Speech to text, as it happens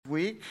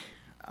week.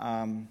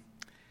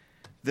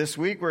 This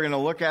week we're going to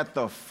look at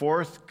the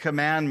fourth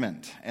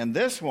commandment. And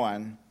this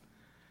one,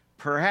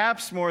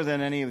 perhaps more than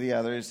any of the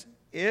others,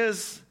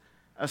 is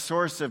a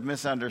source of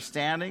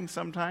misunderstanding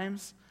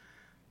sometimes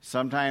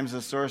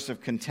a source of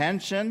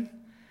contention,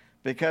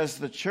 because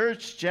the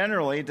church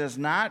generally does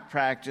not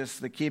practice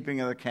the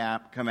keeping of the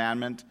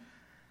commandment,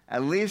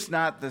 at least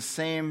not the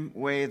same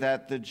way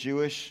that the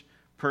Jewish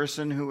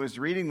person who was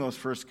reading those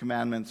first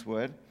commandments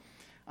would,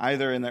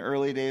 either in the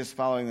early days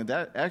following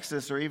the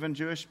Exodus or even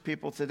Jewish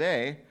people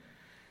today.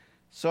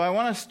 So I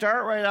want to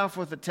start right off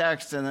with the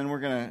text, and then we're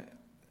going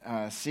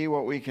to see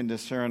what we can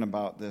discern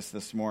about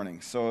this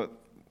morning. So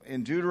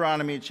in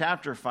Deuteronomy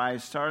chapter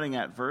 5, starting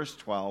at verse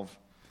 12,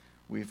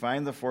 we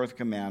find the fourth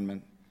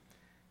commandment,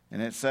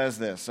 and it says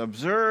this: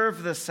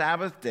 "Observe the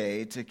Sabbath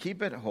day to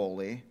keep it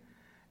holy,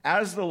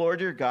 as the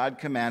Lord your God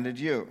commanded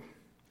you.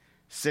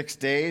 6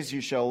 days you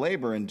shall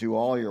labor and do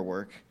all your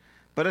work,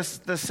 but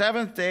the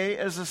seventh day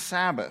is a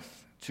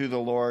Sabbath to the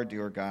Lord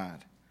your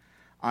God.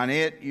 On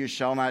it you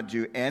shall not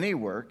do any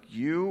work,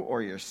 you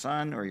or your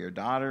son or your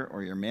daughter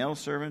or your male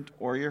servant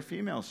or your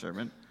female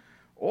servant,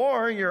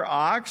 or your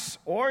ox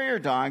or your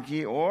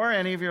donkey or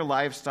any of your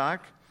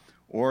livestock,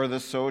 or the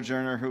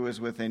sojourner who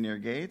is within your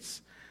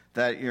gates,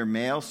 that your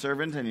male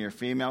servant and your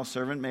female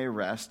servant may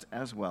rest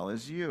as well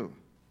as you.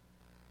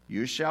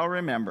 You shall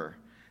remember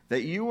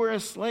that you were a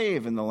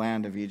slave in the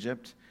land of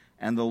Egypt,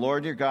 and the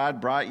Lord your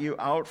God brought you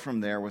out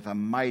from there with a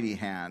mighty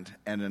hand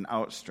and an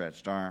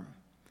outstretched arm.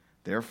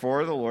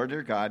 Therefore the Lord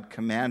your God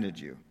commanded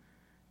you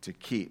to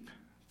keep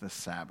the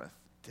Sabbath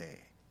day."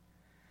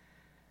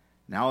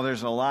 Now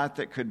there's a lot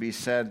that could be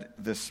said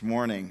this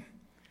morning,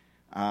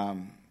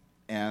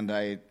 and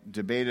I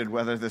debated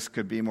whether this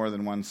could be more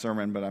than one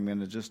sermon, but I'm going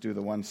to just do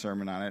the one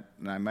sermon on it,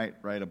 and I might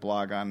write a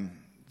blog on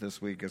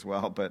this week as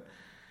well. But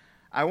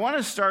I want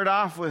to start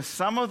off with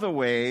some of the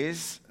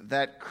ways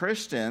that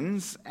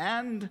Christians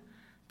and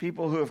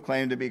people who have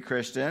claimed to be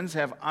Christians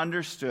have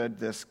understood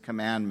this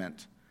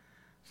commandment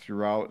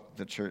throughout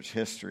the church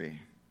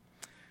history.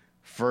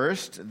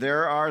 First,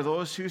 there are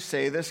those who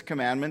say this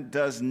commandment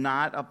does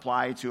not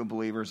apply to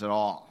believers at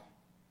all.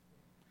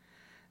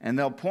 And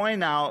they'll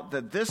point out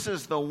that this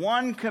is the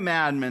one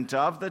commandment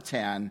of the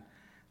 10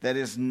 that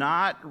is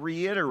not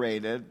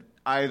reiterated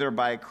either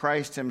by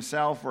Christ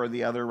himself or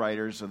the other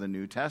writers of the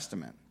New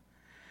Testament.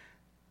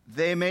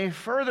 They may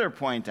further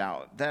point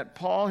out that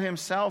Paul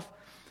himself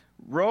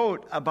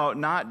wrote about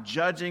not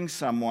judging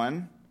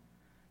someone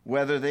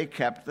whether they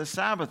kept the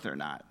Sabbath or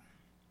not.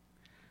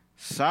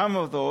 Some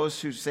of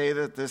those who say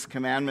that this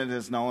commandment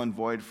is null and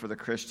void for the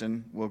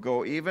Christian will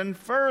go even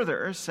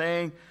further,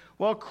 saying,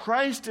 well,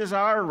 Christ is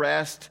our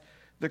rest.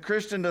 The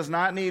Christian does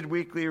not need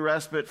weekly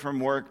respite from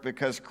work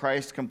because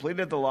Christ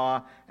completed the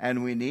law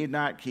and we need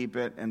not keep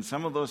it. And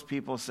some of those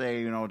people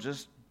say,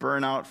 just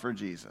burn out for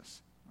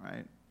Jesus,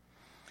 right?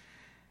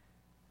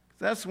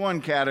 That's one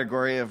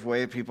category of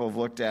way people have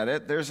looked at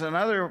it. There's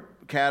another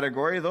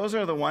category. Those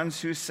are the ones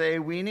who say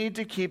we need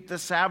to keep the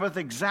Sabbath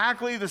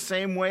exactly the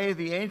same way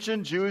the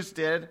ancient Jews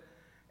did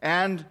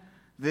and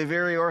the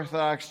very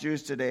Orthodox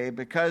Jews today,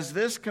 because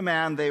this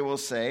command, they will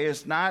say,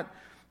 is not,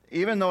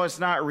 even though it's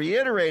not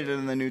reiterated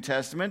in the New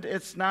Testament,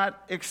 it's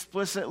not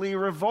explicitly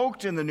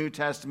revoked in the New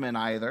Testament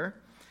either.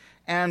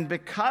 And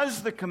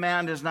because the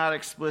command is not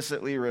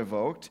explicitly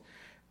revoked,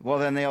 well,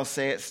 then they'll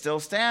say it still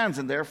stands,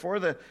 and therefore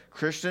the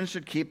Christian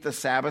should keep the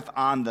Sabbath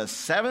on the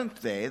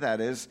seventh day, that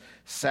is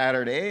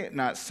Saturday,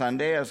 not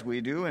Sunday as we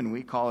do, and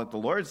we call it the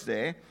Lord's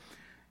Day.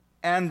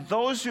 And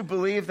those who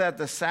believe that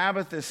the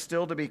Sabbath is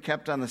still to be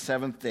kept on the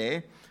seventh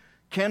day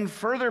can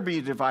further be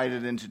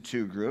divided into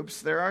two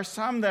groups. There are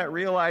some that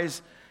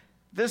realize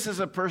this is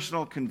a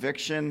personal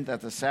conviction that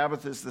the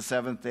Sabbath is the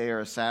seventh day or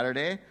a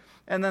Saturday,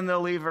 and then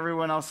they'll leave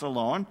everyone else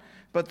alone.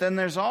 But then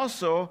there's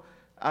also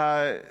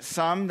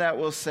some that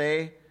will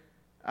say,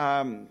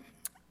 the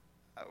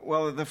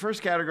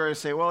first category is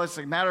say, well, it's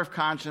a matter of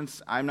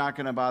conscience. I'm not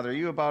going to bother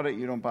you about it.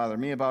 You don't bother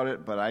me about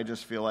it, but I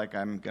just feel like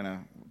I'm going to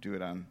do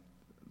it on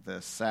the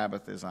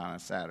Sabbath is on a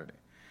Saturday.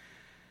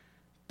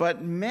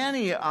 But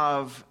many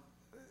of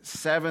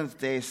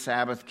seventh-day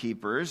Sabbath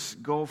keepers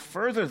go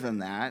further than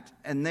that,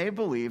 and they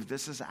believe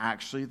this is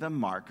actually the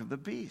mark of the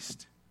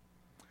beast.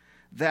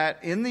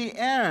 That in the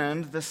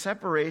end, the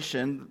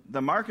separation,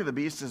 the mark of the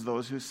beast is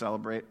those who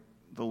celebrate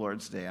the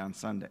Lord's Day on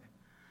Sunday.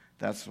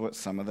 That's what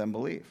some of them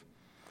believe.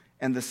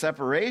 And the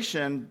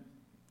separation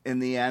in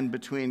the end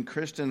between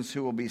Christians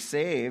who will be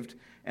saved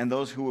and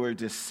those who are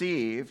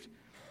deceived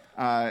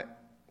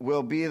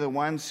will be the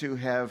ones who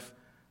have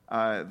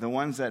the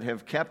ones that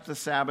have kept the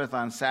Sabbath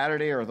on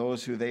Saturday, or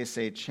those who they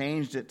say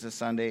changed it to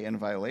Sunday in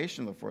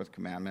violation of the fourth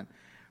commandment.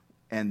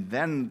 And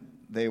then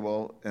they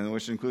will, and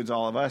which includes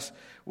all of us,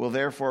 will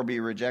therefore be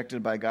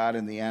rejected by God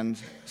in the end,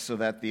 so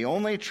that the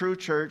only true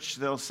church,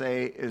 they'll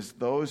say, is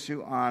those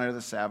who honor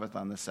the Sabbath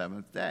on the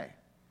seventh day.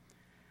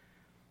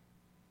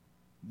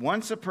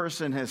 Once a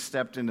person has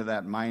stepped into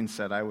that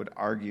mindset, I would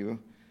argue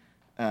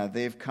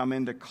they've come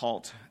into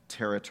cult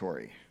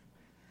territory.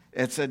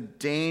 It's a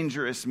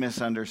dangerous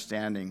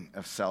misunderstanding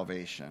of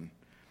salvation.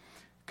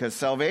 Because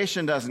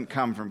salvation doesn't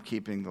come from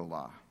keeping the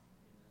law.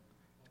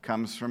 It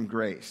comes from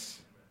grace.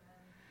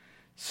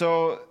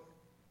 So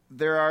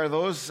there are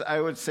those, I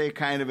would say,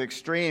 kind of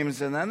extremes,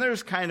 and then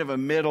there's kind of a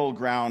middle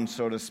ground,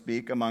 so to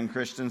speak, among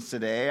Christians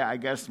today. I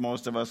guess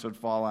most of us would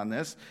fall on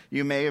this.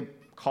 You may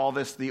call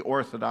this the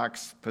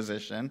orthodox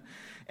position,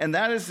 and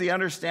that is the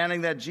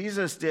understanding that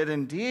Jesus did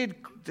indeed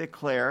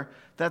declare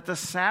that the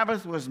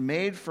Sabbath was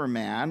made for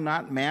man,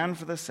 not man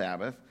for the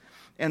Sabbath,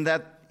 and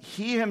that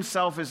he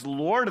himself is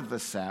Lord of the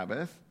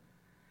Sabbath.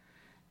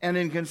 And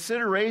in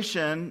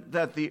consideration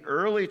that the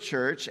early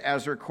church,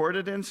 as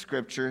recorded in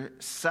Scripture,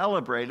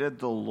 celebrated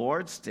the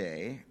Lord's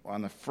Day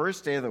on the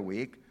first day of the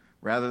week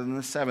rather than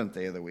the seventh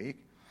day of the week,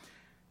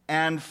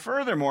 and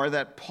furthermore,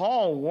 that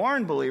Paul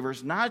warned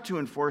believers not to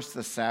enforce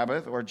the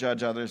Sabbath or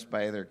judge others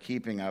by their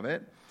keeping of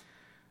it,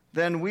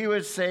 then we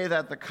would say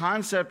that the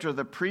concept or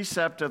the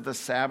precept of the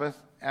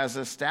Sabbath, as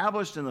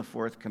established in the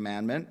fourth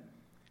commandment,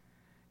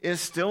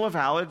 is still a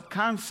valid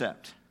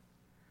concept.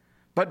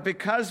 But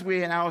because we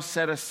now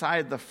set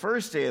aside the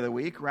first day of the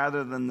week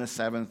rather than the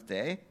seventh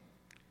day,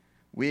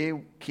 we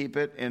keep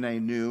it in a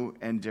new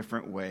and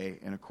different way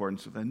in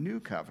accordance with a new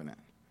covenant.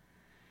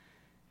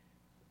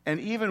 And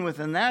even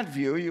within that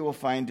view, you will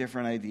find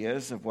different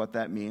ideas of what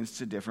that means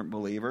to different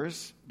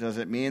believers. Does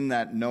it mean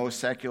that no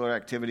secular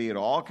activity at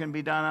all can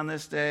be done on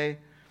this day?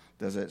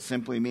 Does it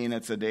simply mean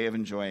it's a day of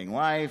enjoying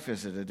life?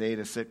 Is it a day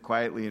to sit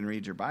quietly and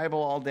read your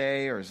Bible all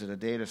day? Or is it a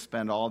day to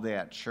spend all day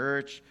at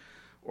church?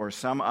 Or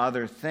some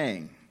other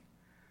thing?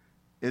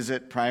 Is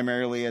it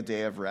primarily a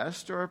day of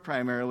rest or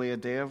primarily a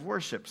day of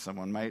worship?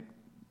 Someone might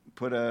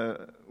put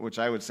which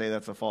I would say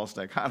that's a false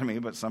dichotomy,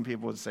 but some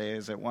people would say,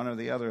 is it one or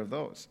the other of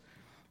those?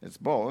 It's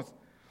both.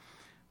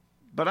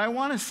 But I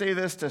want to say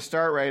this to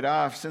start right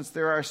off, since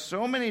there are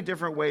so many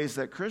different ways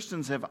that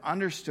Christians have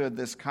understood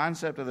this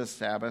concept of the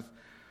Sabbath,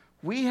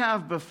 we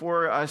have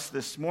before us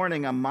this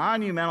morning a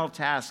monumental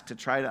task to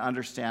try to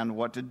understand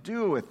what to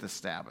do with the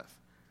Sabbath.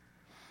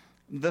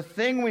 The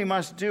thing we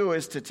must do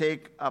is to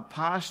take a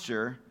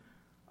posture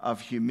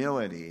of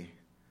humility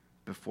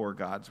before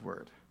God's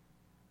word.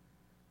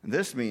 And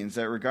this means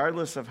that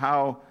regardless of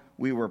how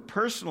we were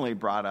personally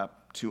brought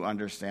up to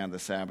understand the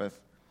Sabbath,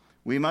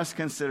 we must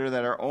consider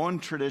that our own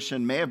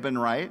tradition may have been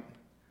right,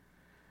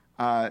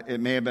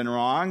 it may have been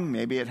wrong,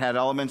 maybe it had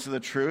elements of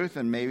the truth,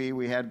 and maybe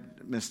we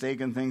had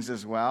mistaken things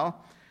as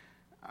well.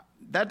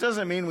 That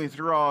doesn't mean we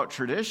threw out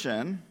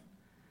tradition.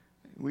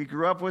 We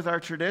grew up with our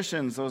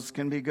traditions. Those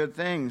can be good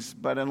things.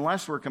 But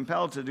unless we're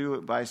compelled to do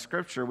it by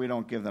Scripture, we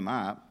don't give them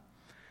up.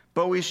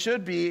 But we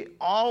should be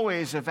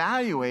always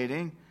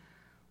evaluating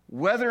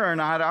whether or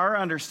not our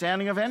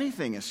understanding of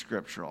anything is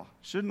scriptural.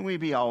 Shouldn't we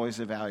be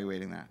always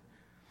evaluating that?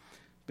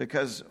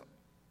 Because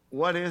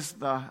what is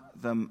the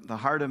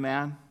heart of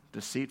man?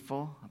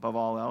 Deceitful above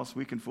all else.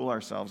 We can fool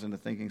ourselves into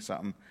thinking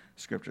something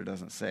Scripture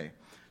doesn't say.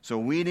 So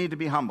we need to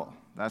be humble.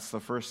 That's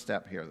the first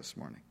step here this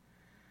morning.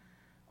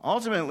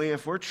 Ultimately,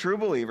 if we're true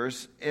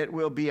believers, it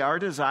will be our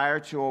desire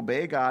to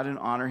obey God and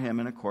honor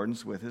Him in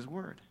accordance with His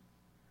Word.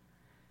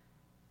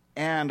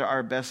 And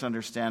our best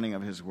understanding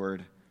of His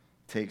Word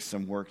takes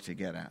some work to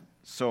get at.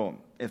 So,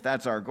 if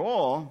that's our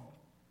goal,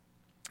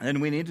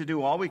 then we need to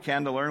do all we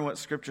can to learn what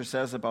Scripture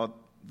says about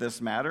this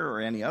matter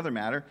or any other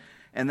matter.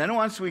 And then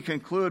once we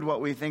conclude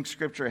what we think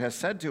Scripture has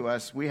said to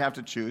us, we have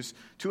to choose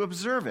to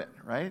observe it,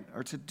 right?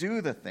 Or to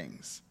do the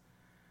things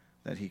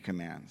that He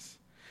commands.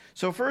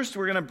 So first,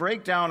 we're going to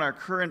break down our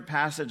current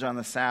passage on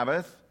the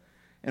Sabbath,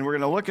 and we're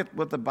going to look at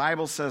what the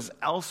Bible says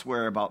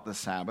elsewhere about the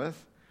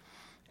Sabbath,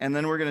 and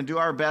then we're going to do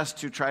our best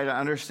to try to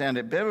understand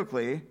it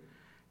biblically,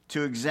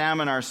 to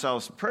examine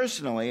ourselves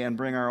personally, and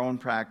bring our own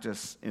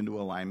practice into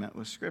alignment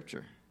with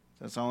Scripture. Does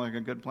that sound like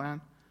a good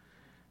plan?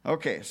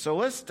 Okay, so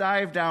let's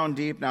dive down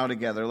deep now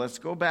together. Let's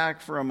go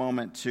back for a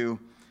moment to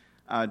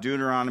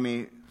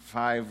Deuteronomy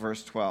 5,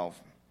 verse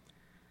 12.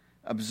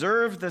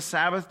 Observe the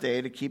Sabbath day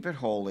to keep it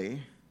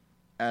holy,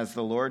 as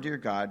the Lord your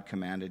God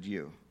commanded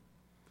you.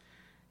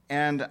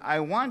 And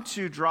I want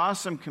to draw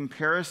some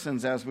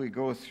comparisons as we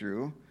go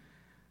through.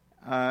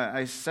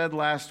 I said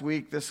last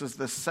week this is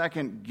the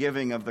second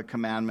giving of the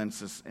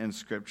commandments in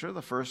Scripture.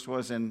 The first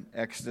was in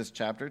Exodus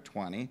chapter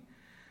 20.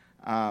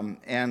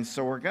 And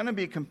so we're going to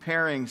be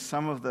comparing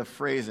some of the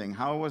phrasing.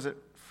 How was it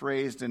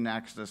phrased in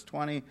Exodus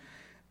 20?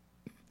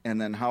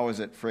 And then how is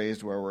it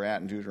phrased where we're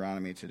at in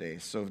Deuteronomy today?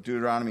 So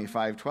Deuteronomy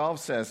 5:12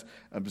 says,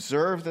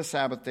 observe the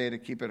Sabbath day to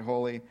keep it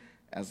holy,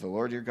 as the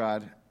Lord your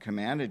God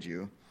commanded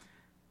you.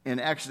 In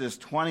Exodus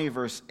 20,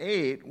 verse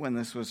 8, when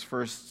this was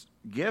first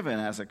given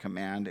as a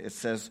command, it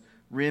says,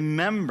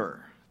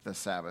 remember the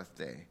Sabbath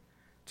day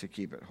to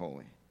keep it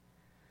holy.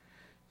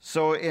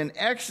 So in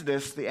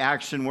Exodus, the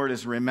action word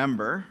is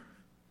remember,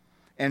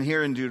 and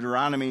here in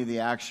Deuteronomy, the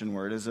action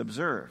word is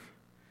observe.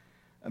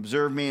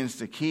 Observe means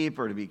to keep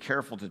or to be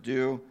careful to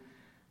do.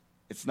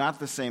 It's not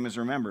the same as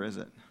remember, is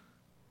it?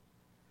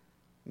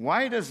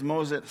 Why does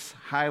Moses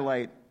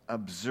highlight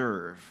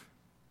observe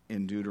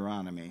in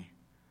Deuteronomy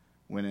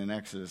when in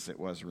Exodus it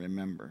was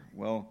remember?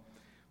 Well,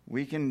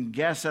 we can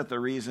guess at the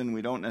reason.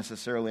 We don't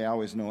necessarily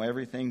always know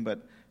everything,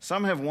 but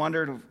some have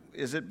wondered,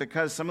 is it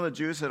because some of the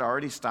Jews had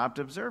already stopped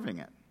observing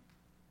it?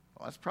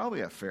 Well, that's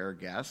probably a fair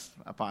guess,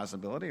 a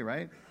possibility,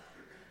 right?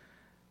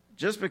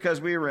 Just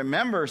because we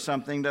remember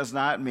something does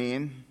not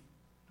mean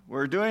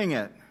we're doing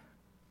it.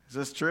 Is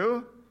this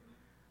true?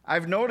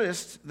 I've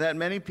noticed that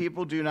many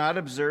people do not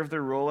observe the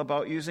rule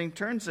about using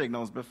turn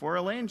signals before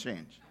a lane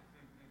change.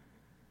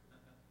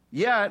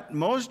 Yet,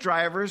 most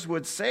drivers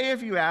would say,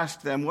 if you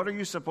asked them, what are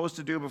you supposed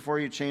to do before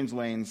you change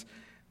lanes?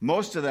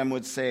 Most of them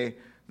would say,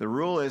 the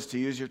rule is to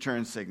use your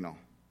turn signal,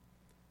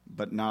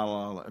 but not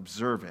all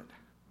observe it.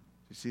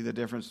 You see the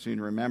difference between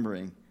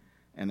remembering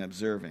and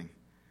observing.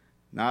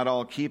 Not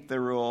all keep the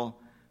rule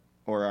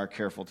or are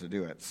careful to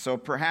do it. So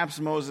perhaps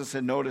Moses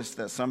had noticed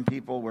that some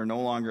people were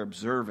no longer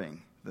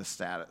observing the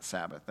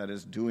Sabbath, that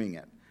is, doing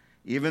it,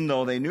 even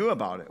though they knew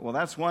about it. Well,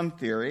 that's one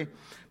theory.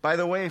 By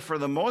the way, for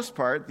the most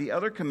part, the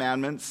other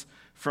commandments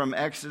from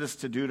Exodus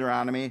to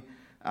Deuteronomy,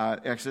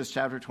 Exodus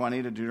chapter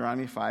 20 to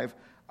Deuteronomy 5,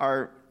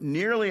 are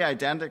nearly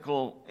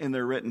identical in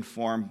their written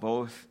form,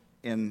 both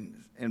in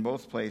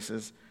both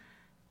places.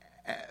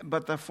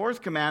 But the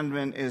fourth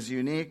commandment is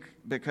unique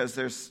because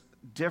there's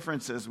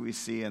differences we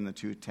see in the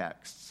two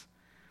texts.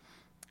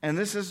 And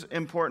this is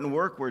important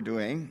work we're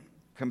doing,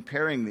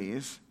 comparing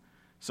these.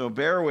 So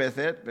bear with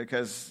it,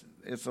 because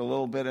it's a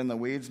little bit in the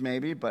weeds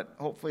maybe, but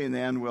hopefully in the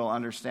end we'll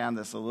understand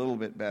this a little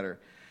bit better.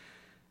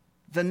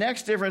 The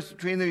next difference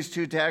between these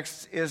two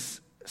texts is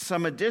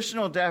some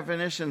additional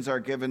definitions are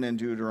given in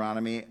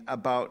Deuteronomy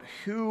about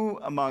who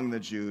among the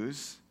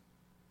Jews,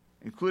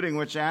 including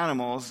which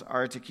animals,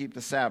 are to keep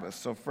the Sabbath.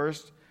 So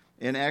first,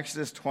 in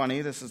Exodus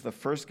 20, this is the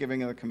first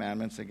giving of the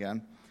commandments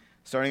again,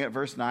 starting at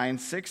verse 9,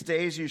 6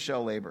 days you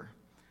shall labor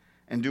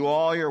and do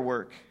all your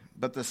work,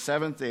 but the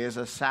seventh day is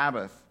a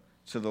Sabbath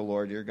to the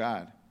Lord your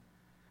God.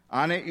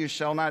 On it you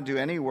shall not do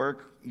any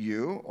work,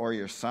 you or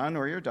your son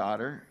or your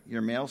daughter,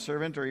 your male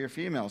servant or your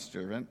female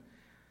servant,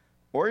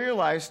 or your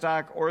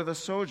livestock or the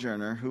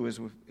sojourner who is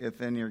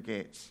within your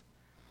gates.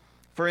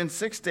 For in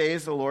 6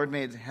 days the Lord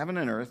made heaven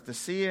and earth, the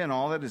sea and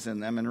all that is in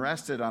them, and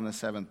rested on the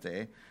seventh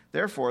day.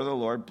 Therefore the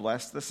Lord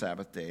blessed the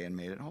Sabbath day and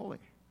made it holy.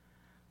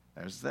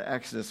 There's the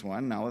Exodus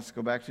one. Now let's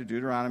go back to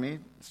Deuteronomy,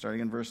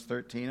 starting in verse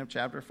 13 of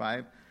chapter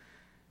 5.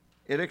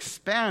 It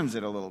expands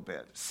it a little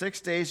bit.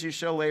 6 days you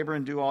shall labor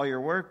and do all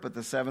your work, but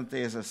the seventh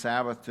day is a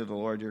Sabbath to the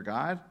Lord your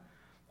God.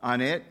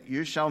 On it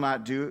you shall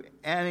not do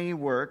any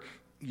work,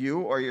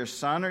 you or your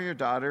son or your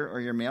daughter or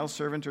your male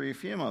servant or your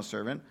female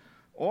servant,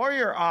 or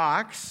your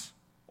ox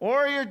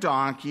or your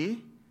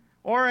donkey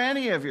or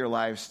any of your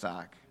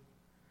livestock,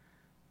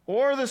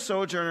 or the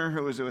sojourner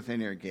who is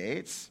within your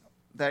gates,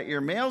 that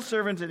your male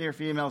servant and your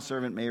female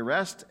servant may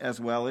rest as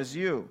well as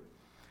you.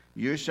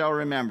 You shall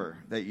remember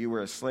that you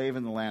were a slave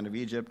in the land of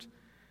Egypt,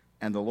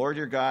 and the Lord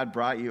your God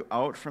brought you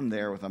out from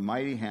there with a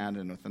mighty hand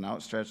and with an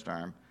outstretched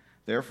arm.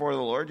 Therefore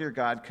the Lord your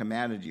God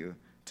commanded you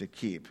to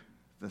keep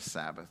the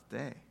Sabbath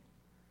day.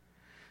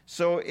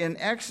 So in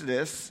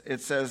Exodus,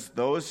 it says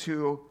those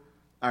who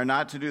are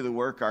not to do the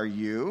work are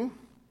you,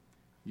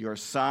 your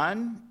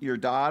son, your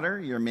daughter,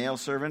 your male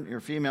servant, your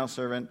female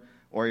servant,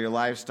 or your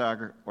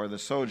livestock, or the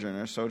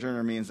sojourner.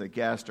 Sojourner means a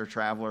guest or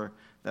traveler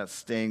that's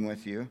staying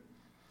with you.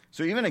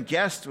 So even a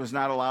guest was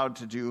not allowed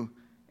to do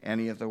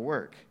any of the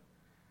work.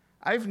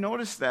 I've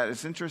noticed that.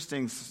 It's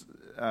interesting,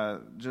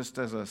 just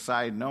as a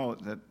side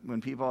note, that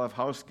when people have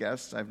house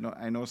guests,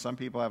 I know some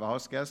people have a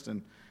house guest,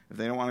 and if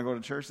they don't want to go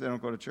to church, they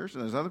don't go to church.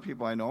 And there's other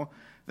people I know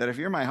that if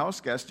you're my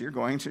house guest, you're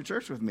going to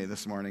church with me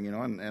this morning,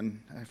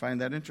 and I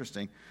find that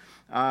interesting.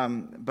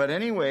 But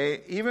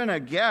anyway, even a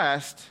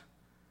guest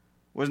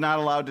was not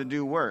allowed to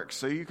do work.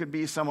 So you could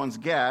be someone's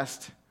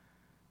guest.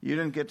 You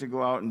didn't get to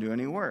go out and do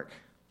any work.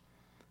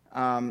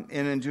 And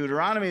in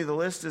Deuteronomy, the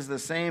list is the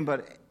same,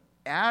 but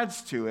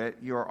adds to it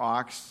your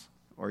ox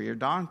or your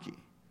donkey.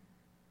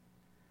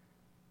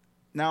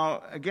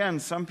 Now, again,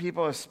 some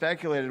people have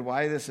speculated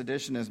why this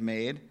addition is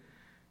made,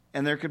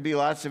 and there could be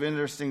lots of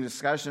interesting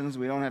discussions.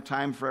 We don't have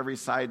time for every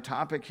side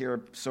topic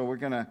here, so we're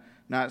going to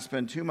not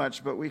spend too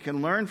much, but we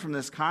can learn from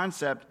this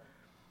concept,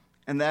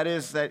 and that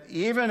is that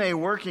even a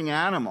working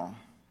animal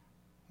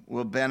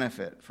will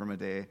benefit from a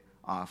day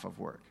off of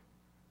work,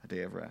 a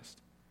day of rest.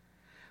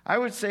 I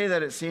would say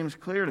that it seems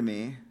clear to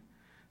me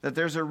that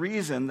there's a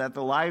reason that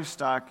the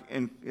livestock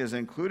is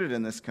included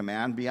in this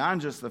command,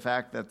 beyond just the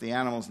fact that the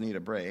animals need a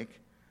break.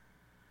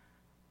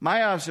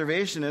 My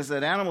observation is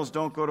that animals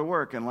don't go to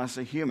work unless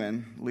a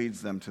human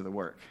leads them to the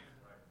work.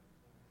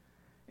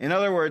 In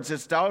other words,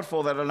 it's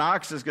doubtful that an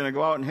ox is going to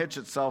go out and hitch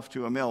itself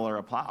to a mill or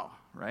a plow,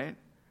 right?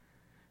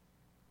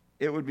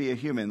 It would be a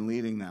human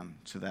leading them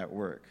to that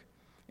work.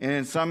 And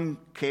in some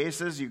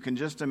cases, you can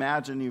just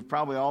imagine, you've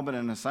probably all been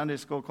in a Sunday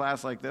school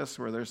class like this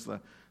where there's the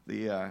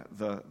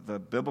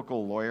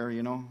biblical lawyer,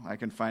 I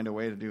can find a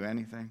way to do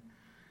anything.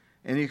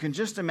 And you can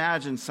just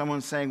imagine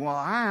someone saying, well,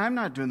 I'm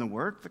not doing the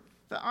work.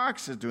 The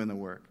ox is doing the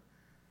work.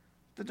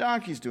 The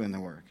donkey's doing the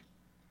work.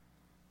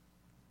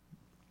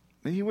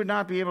 But he would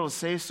not be able to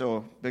say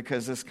so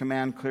because this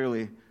command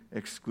clearly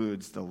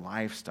excludes the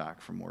livestock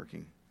from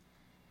working.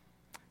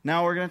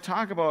 Now we're going to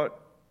talk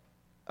about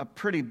a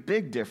pretty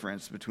big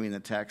difference between the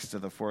text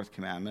of the fourth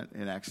commandment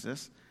in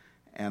Exodus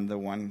and the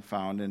one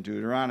found in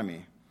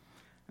Deuteronomy.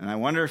 And I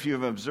wonder if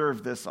you've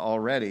observed this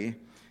already.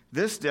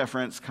 This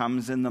difference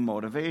comes in the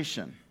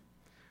motivation,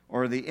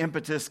 or the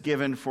impetus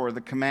given for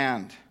the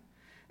command.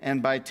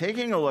 And by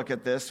taking a look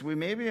at this, we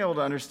may be able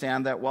to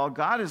understand that while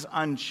God is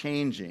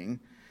unchanging,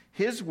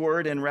 his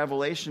word and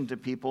revelation to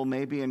people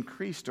may be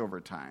increased over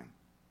time.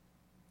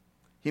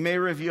 He may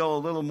reveal a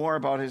little more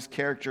about his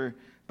character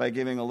by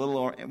giving a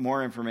little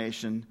more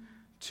information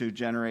to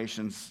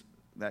generations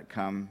that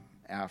come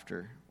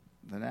after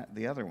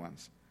the other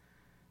ones.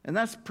 And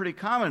that's pretty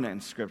common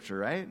in Scripture,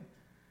 right?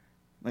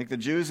 Like the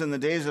Jews in the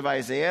days of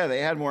Isaiah,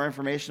 they had more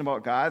information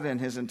about God and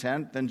his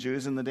intent than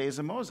Jews in the days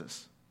of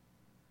Moses.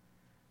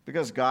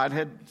 Because God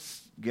had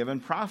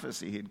given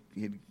prophecy.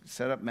 He'd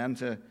set up men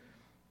to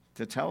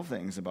tell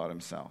things about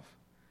himself.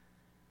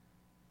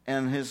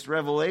 And his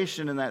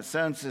revelation in that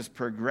sense is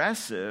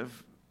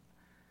progressive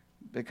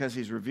because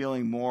he's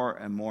revealing more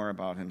and more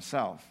about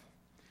himself.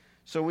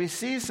 So we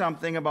see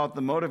something about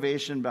the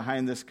motivation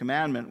behind this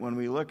commandment when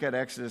we look at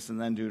Exodus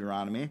and then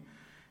Deuteronomy.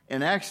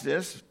 In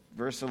Exodus,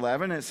 verse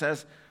 11, it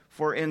says,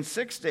 "For in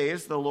 6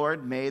 days the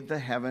Lord made the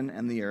heaven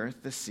and the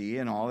earth, the sea,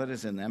 and all that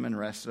is in them, and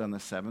rested on the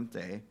seventh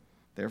day.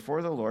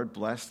 Therefore the Lord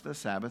blessed the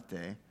Sabbath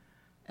day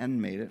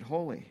and made it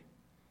holy."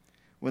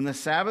 When the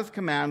Sabbath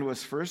command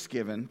was first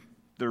given,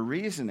 the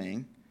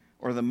reasoning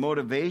or the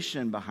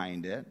motivation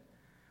behind it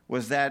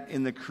was that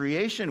in the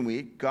creation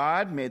week,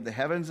 God made the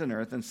heavens and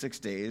earth in 6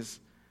 days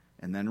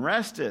and then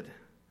rested.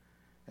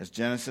 As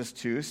Genesis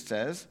 2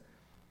 says,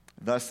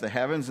 "Thus the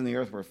heavens and the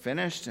earth were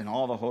finished and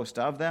all the host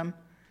of them.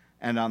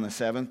 And on the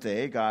seventh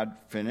day, God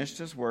finished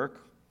his work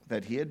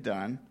that he had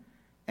done,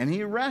 and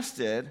he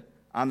rested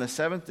on the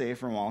seventh day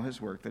from all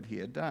his work that he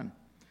had done.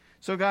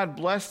 So God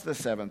blessed the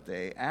seventh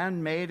day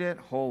and made it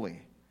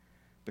holy,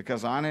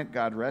 because on it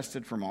God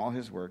rested from all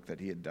his work that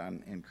he had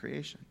done in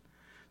creation."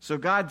 So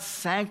God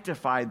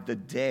sanctified the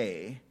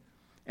day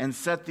and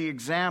set the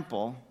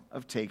example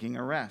of taking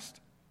a rest.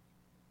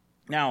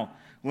 Now,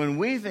 when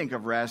we think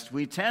of rest,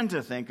 we tend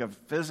to think of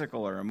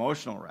physical or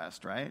emotional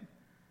rest, right?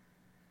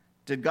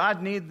 Did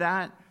God need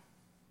that?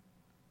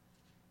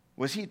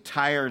 Was he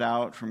tired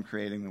out from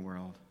creating the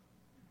world?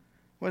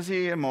 Was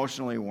he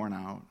emotionally worn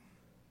out?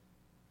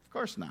 Of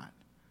course not.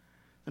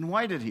 Then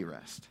why did he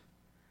rest?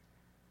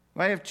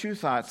 Well, I have two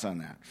thoughts on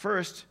that.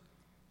 First,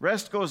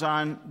 rest goes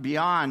on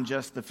beyond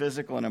just the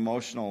physical and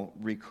emotional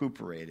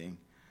recuperating.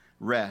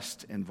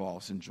 Rest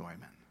involves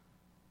enjoyment.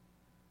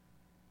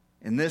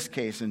 In this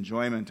case,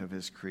 enjoyment of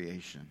his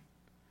creation.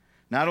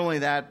 Not only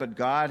that, but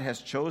God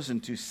has chosen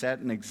to set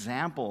an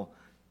example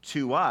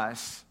to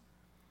us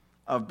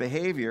of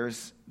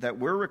behaviors that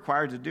we're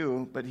required to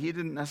do, but he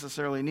didn't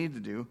necessarily need to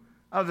do,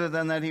 other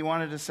than that he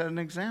wanted to set an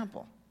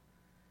example.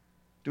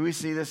 Do we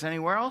see this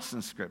anywhere else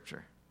in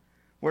Scripture,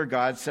 where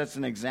God sets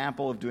an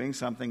example of doing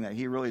something that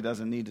he really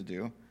doesn't need to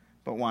do,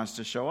 but wants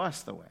to show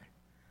us the way?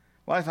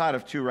 Well, I thought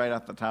of two right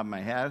off the top of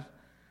my head.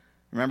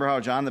 Remember how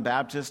John the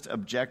Baptist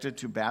objected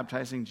to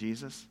baptizing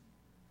Jesus?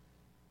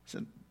 He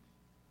said,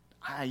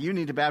 "You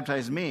need to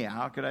baptize me.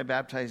 How could I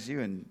baptize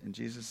you?" And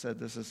Jesus said,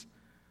 "This is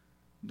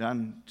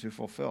done to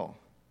fulfill."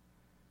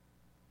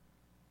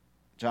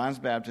 John's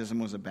baptism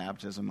was a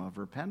baptism of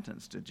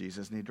repentance. Did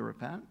Jesus need to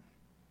repent?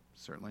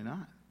 Certainly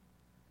not.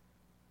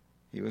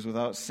 He was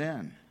without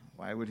sin.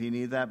 Why would he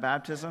need that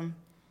baptism?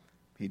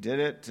 He did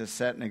it to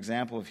set an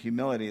example of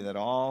humility that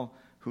all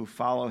who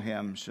follow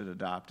him should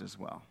adopt as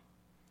well.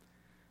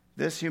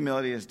 This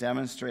humility is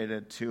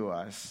demonstrated to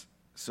us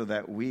so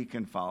that we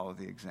can follow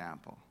the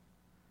example.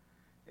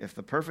 If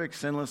the perfect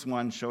sinless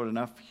one showed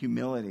enough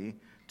humility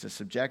to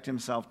subject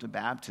himself to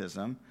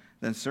baptism,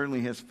 then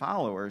certainly his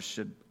followers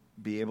should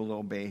be able to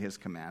obey his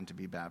command to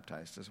be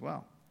baptized as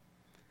well.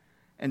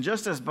 And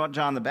just as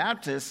John the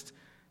Baptist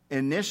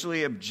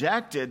initially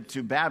objected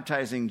to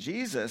baptizing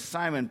Jesus,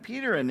 Simon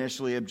Peter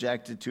initially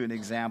objected to an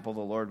example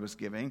the Lord was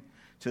giving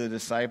to the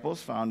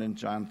disciples found in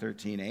John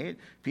 13:8.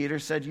 Peter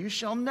said, "You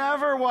shall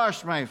never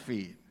wash my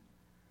feet."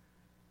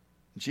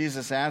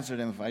 Jesus answered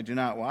him, "If I do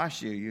not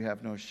wash you, you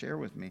have no share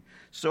with me."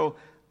 So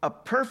a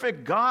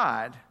perfect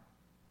God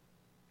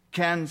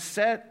can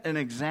set an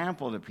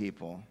example to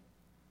people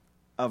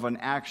of an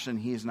action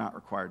he's not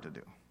required to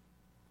do.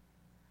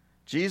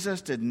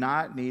 Jesus did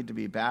not need to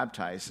be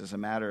baptized as a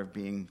matter of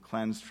being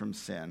cleansed from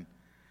sin,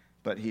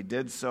 but he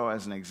did so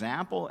as an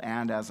example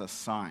and as a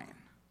sign.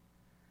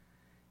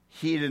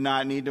 He did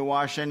not need to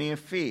wash any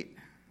feet,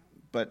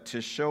 but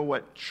to show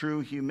what true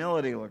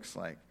humility looks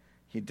like,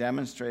 he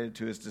demonstrated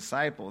to his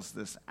disciples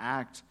this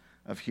act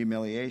of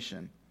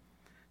humiliation.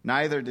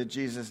 Neither did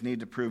Jesus need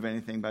to prove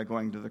anything by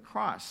going to the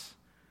cross,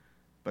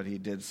 but he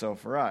did so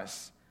for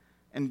us.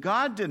 And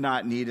God did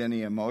not need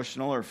any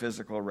emotional or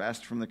physical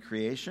rest from the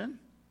creation,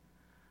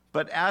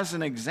 but as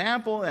an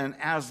example and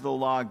as the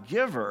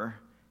lawgiver,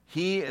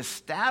 he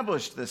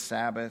established the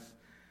Sabbath,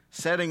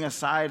 setting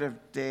aside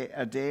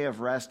a day of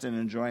rest and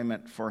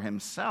enjoyment for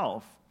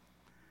himself,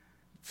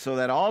 so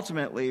that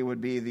ultimately it would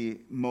be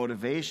the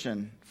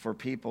motivation for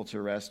people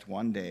to rest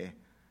one day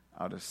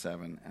out of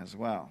 7 as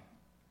well.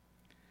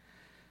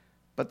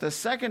 But the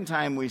second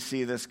time we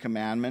see this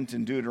commandment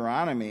in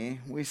Deuteronomy,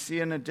 we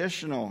see an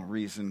additional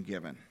reason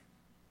given.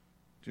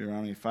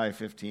 Deuteronomy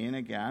 5:15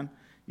 again,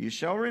 you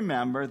shall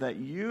remember that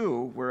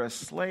you were a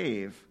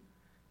slave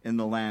in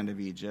the land of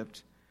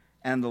Egypt,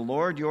 and the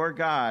Lord your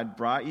God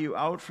brought you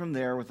out from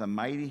there with a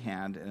mighty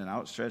hand and an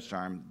outstretched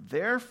arm.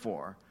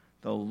 Therefore,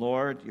 the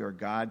Lord your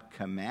God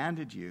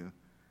commanded you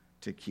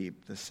to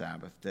keep the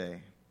Sabbath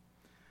day.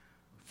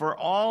 For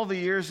all the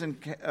years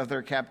of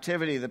their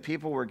captivity, the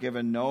people were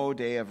given no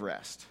day of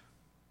rest.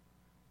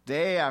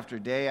 Day after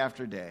day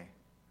after day,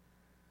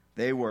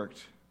 they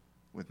worked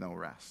with no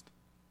rest.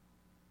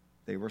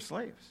 They were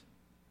slaves.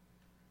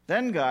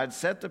 Then God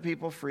set the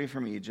people free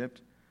from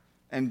Egypt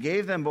and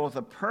gave them both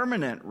a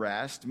permanent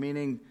rest,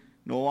 meaning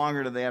no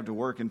longer do they have to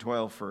work and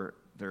toil for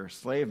their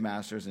slave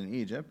masters in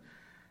Egypt,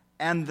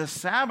 and the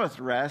Sabbath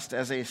rest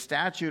as a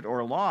statute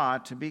or law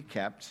to be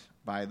kept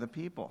by the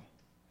people.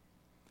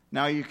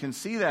 Now you can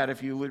see that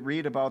if you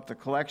read about the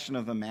collection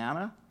of the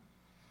manna.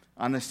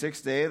 On the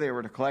 6th day, they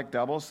were to collect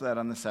double so that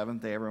on the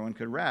 7th day everyone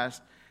could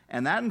rest.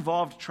 And that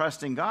involved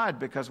trusting God,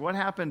 because what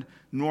happened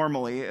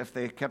normally if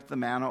they kept the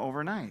manna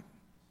overnight?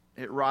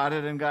 It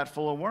rotted and got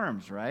full of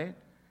worms, right?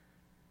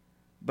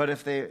 But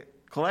if they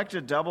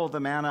collected double the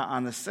manna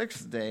on the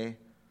 6th day,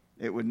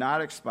 it would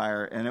not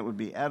expire and it would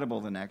be edible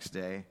the next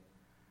day.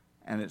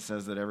 And it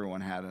says that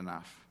everyone had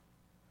enough.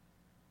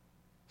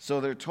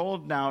 So they're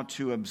told now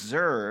to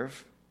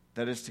observe,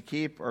 that is to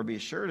keep or be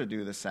sure to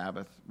do the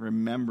Sabbath,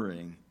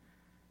 remembering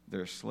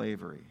their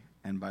slavery.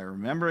 And by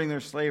remembering their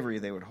slavery,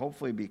 they would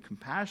hopefully be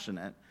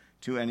compassionate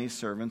to any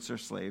servants or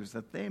slaves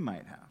that they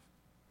might have.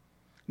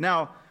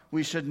 Now,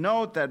 we should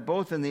note that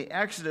both in the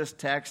Exodus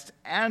text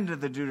and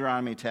the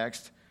Deuteronomy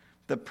text,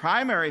 the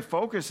primary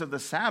focus of the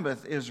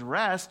Sabbath is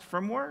rest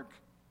from work.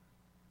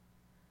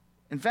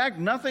 In fact,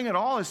 nothing at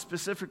all is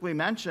specifically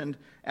mentioned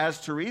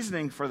as to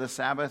reasoning for the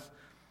Sabbath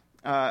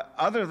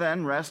other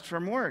than rest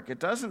from work. It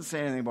doesn't say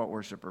anything about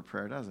worship or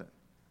prayer, does it?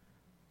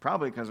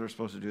 Probably because we're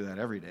supposed to do that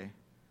every day.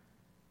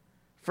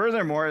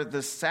 Furthermore,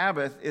 the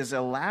Sabbath is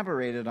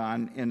elaborated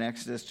on in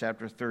Exodus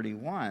chapter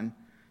 31,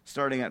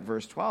 starting at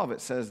verse 12.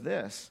 It says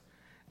this,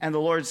 "And the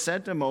Lord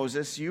said to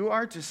Moses, you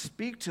are to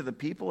speak to the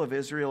people of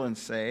Israel and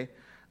say,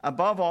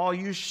 above all,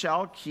 you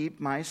shall keep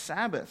my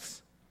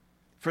Sabbaths.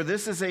 For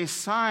this is a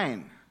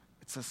sign."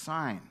 It's a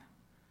sign.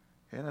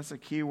 Okay, that's a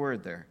key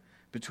word there.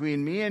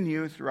 "Between me and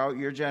you throughout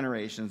your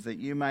generations, that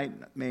you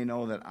may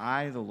know that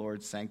I, the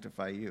Lord,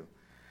 sanctify you.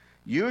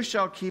 You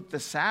shall keep the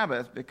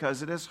Sabbath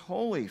because it is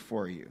holy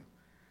for you.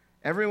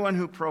 Everyone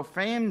who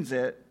profanes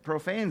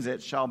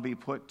it shall be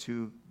put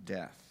to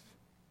death."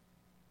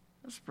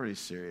 That's a pretty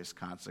serious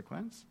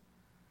consequence.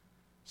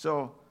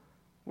 So,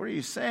 what are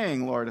you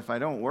saying, Lord? If I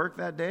don't work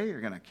that day,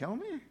 you're going to kill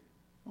me?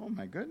 Oh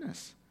my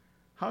goodness.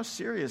 How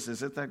serious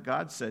is it that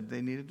God said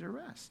they needed to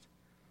rest?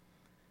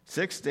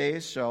 6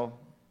 days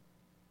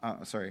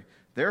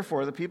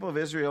Therefore, the people of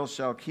Israel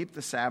shall keep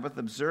the Sabbath,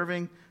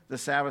 observing the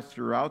Sabbath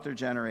throughout their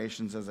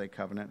generations as a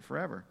covenant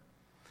forever.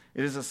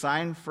 It is a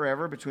sign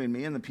forever between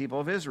me and the people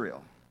of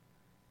Israel.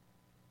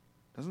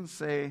 It doesn't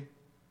say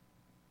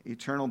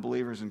eternal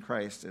believers in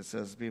Christ. It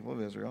says people of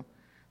Israel.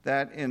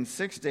 That in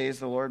 6 days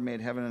the Lord made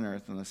heaven and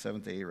earth, and the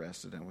 7th day he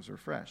rested and was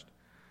refreshed.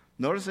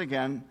 Notice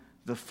again,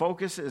 the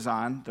focus is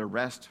on the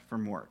rest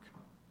from work.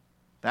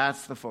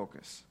 That's the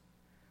focus.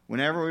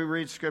 Whenever we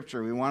read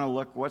Scripture, we want to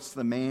look, what's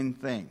the main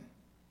thing?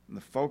 And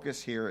the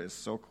focus here is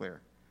so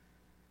clear.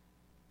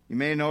 You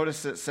may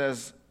notice it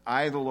says,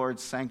 I, the Lord,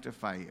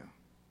 sanctify you.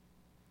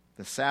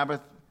 The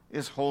Sabbath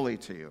is holy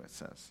to you, it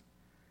says.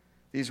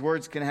 These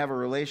words can have a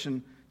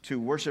relation to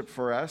worship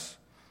for us,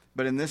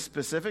 but in this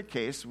specific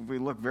case, if we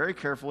look very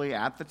carefully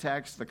at the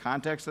text, the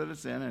context that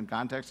it's in, and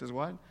context is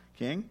what?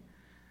 King?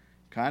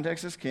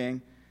 Context is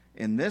king.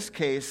 In this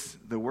case,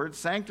 the word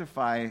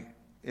sanctify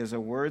is a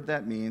word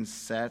that means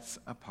sets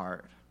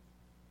apart.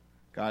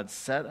 God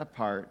set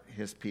apart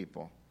his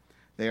people.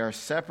 They are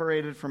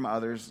separated from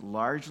others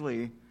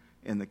largely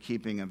in the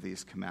keeping of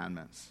these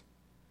commandments.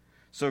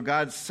 So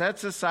God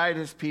sets aside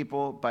his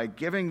people by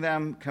giving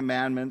them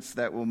commandments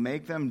that will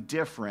make them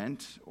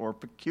different or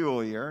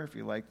peculiar, if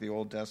you like the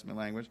Old Testament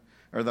language,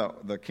 or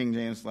the King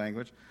James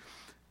language.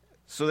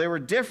 So they were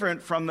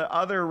different from the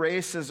other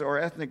races or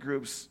ethnic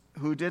groups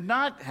who did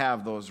not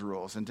have those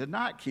rules and did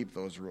not keep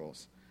those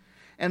rules.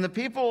 And the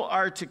people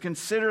are to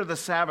consider the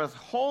Sabbath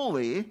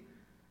holy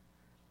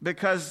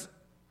because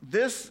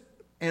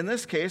in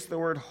this case, the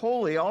word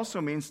holy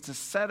also means to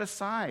set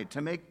aside,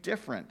 to make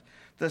different.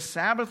 The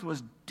Sabbath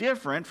was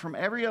different from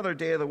every other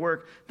day of the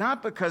work,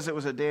 not because it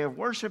was a day of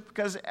worship,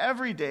 because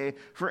every day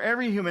for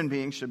every human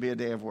being should be a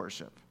day of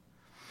worship.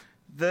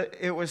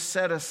 It was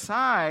set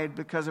aside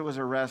because it was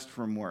a rest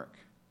from work.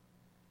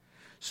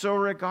 So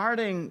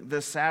regarding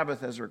the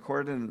Sabbath as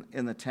recorded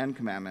in the Ten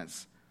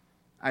Commandments,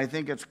 I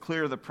think it's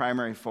clear the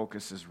primary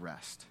focus is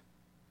rest.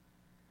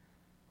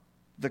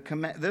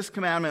 This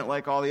commandment,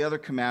 like all the other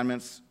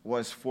commandments,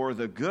 was for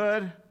the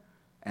good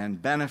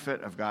and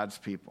benefit of God's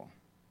people.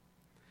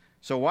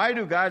 So why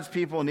do God's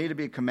people need to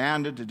be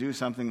commanded to do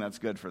something that's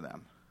good for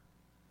them?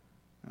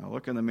 Now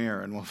look in the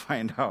mirror and we'll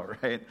find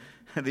out, right?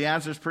 The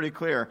answer is pretty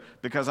clear.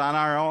 Because on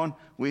our own,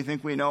 we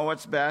think we know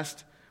what's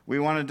best. We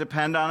want to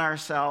depend on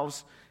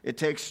ourselves. It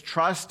takes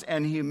trust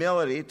and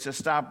humility to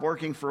stop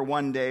working for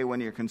one day when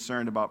you're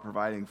concerned about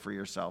providing for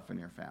yourself and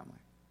your family.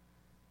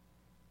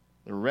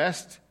 The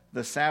rest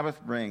the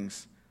Sabbath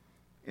brings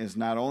is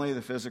not only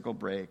the physical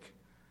break,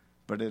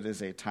 but it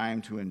is a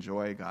time to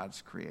enjoy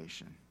God's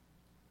creation,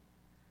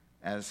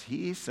 as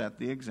he set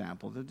the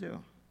example to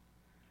do.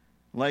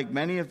 Like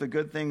many of the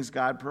good things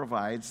God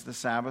provides, the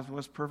Sabbath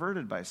was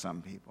perverted by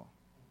some people.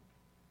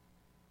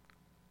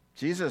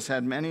 Jesus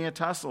had many a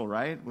tussle,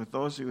 right, with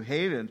those who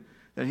hated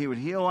that he would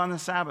heal on the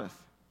Sabbath.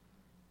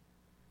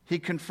 He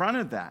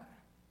confronted that.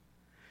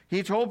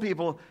 He told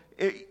people,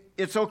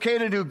 it's okay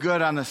to do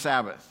good on the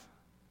Sabbath.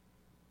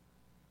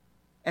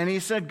 And he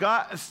said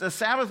the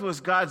Sabbath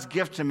was God's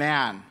gift to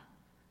man,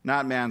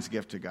 not man's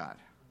gift to God.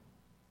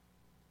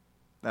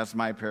 That's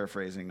my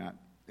paraphrasing, not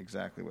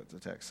exactly what the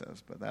text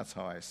says, but that's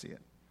how I see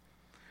it.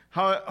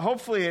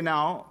 Hopefully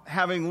now,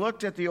 having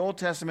looked at the Old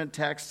Testament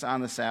texts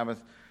on the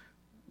Sabbath,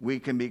 we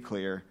can be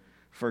clear.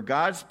 For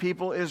God's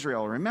people,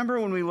 Israel, remember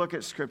when we look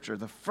at Scripture,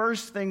 the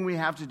first thing we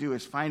have to do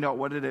is find out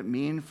what did it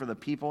mean for the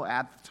people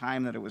at the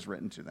time that it was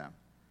written to them.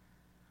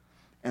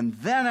 And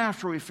then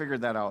after we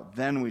figured that out,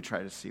 then we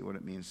try to see what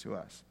it means to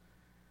us.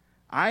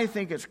 I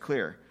think it's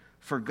clear.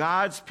 For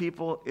God's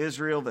people,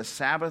 Israel, the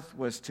Sabbath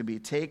was to be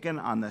taken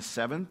on the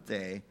seventh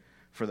day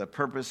for the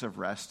purpose of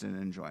rest and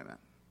enjoyment.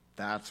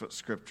 That's what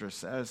Scripture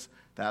says.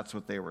 That's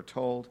what they were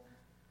told.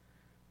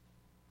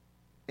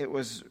 It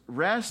was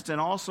rest and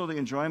also the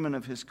enjoyment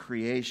of his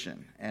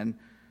creation. And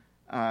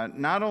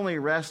not only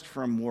rest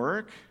from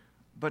work,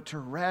 but to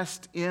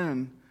rest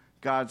in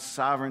God's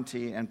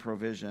sovereignty and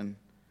provision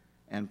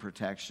and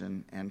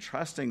protection, and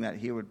trusting that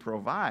he would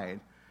provide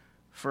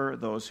for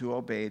those who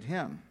obeyed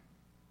him.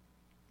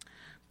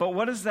 But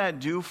what does that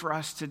do for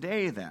us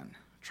today then?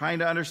 Trying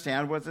to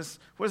understand what does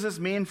this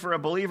mean for a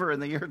believer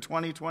in the year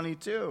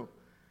 2022?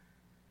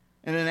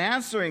 And in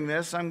answering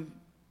this, I'm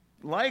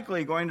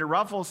likely going to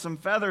ruffle some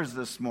feathers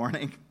this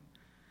morning.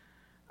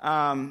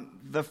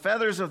 The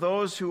feathers of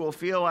those who will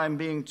feel I'm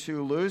being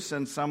too loose,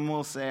 and some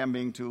will say I'm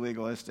being too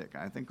legalistic.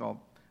 I think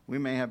we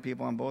may have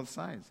people on both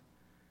sides.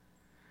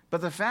 But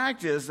the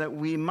fact is that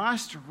we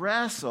must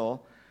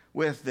wrestle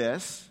with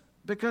this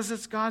because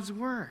it's God's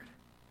word.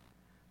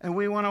 And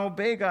we want to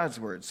obey God's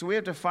word. So we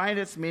have to find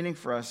its meaning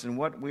for us and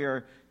what we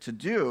are to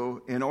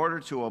do in order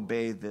to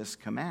obey this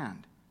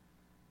command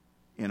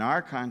in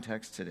our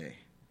context today.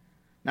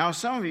 Now,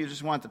 some of you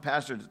just want the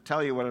pastor to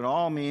tell you what it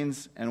all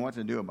means and what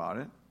to do about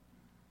it.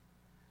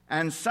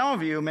 And some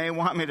of you may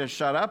want me to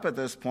shut up at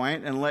this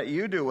point and let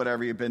you do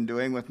whatever you've been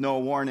doing with no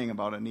warning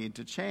about a need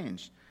to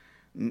change.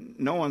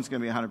 No one's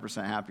going to be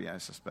 100% happy, I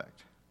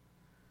suspect.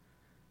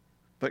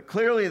 But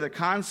clearly the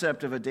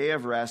concept of a day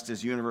of rest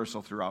is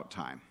universal throughout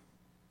time.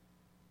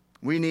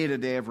 We need a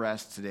day of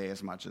rest today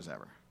as much as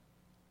ever.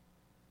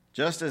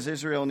 Just as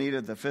Israel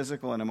needed the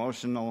physical and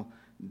emotional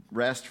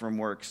rest from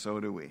work, so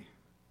do we.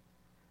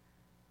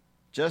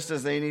 Just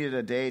as they needed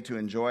a day to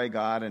enjoy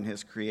God and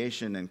his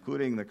creation,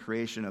 including the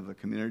creation of the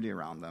community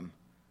around them,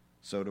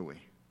 so do we.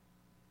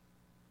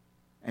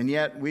 And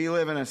yet we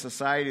live in a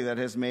society that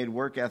has made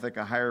work ethic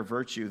a higher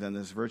virtue than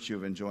this virtue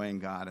of enjoying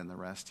God and the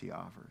rest he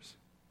offers.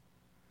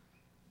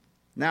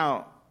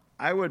 Now,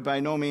 I would by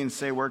no means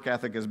say work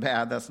ethic is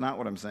bad. That's not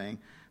what I'm saying.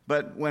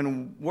 But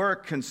when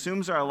work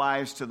consumes our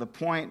lives to the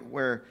point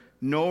where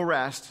no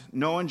rest,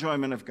 no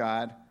enjoyment of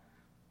God,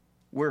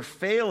 we're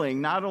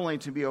failing not only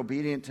to be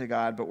obedient to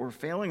God, but we're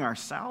failing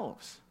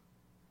ourselves.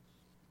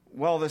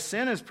 Well, the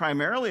sin is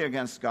primarily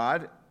against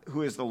God,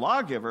 who is the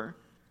lawgiver.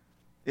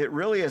 It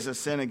really is a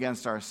sin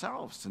against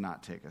ourselves to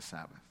not take a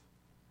Sabbath.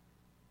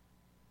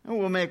 And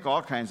we'll make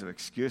all kinds of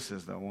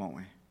excuses, though, won't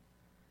we?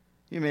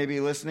 You may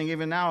be listening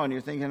even now, and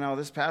you're thinking, oh,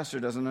 this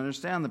pastor doesn't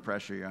understand the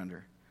pressure you're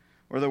under,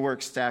 or the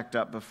work stacked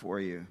up before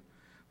you.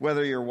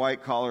 Whether you're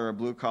white collar or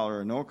blue collar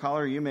or no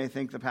collar, you may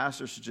think the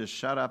pastor should just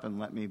shut up and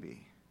let me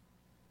be.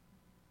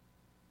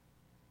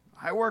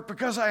 I work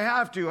because I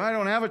have to. I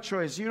don't have a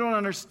choice. You don't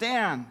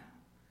understand.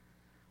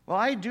 Well,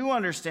 I do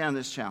understand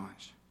this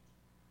challenge.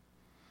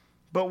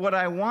 But what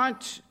I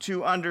want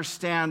to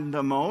understand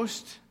the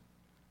most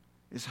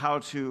is how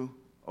to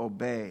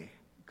obey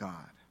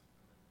God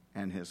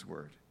and his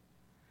word.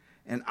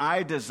 And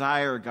I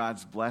desire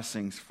God's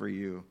blessings for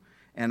you.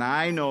 And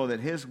I know that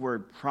his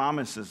word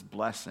promises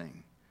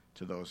blessing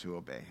to those who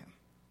obey him.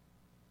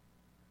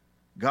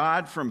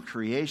 God from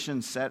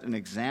creation set an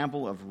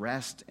example of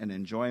rest and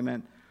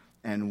enjoyment,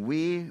 and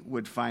we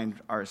would find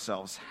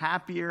ourselves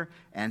happier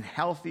and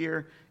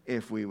healthier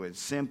if we would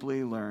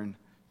simply learn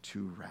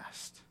to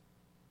rest.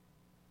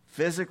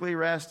 Physically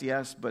rest,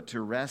 yes, but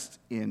to rest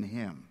in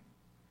him.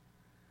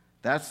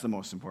 That's the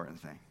most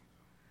important thing.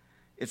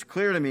 It's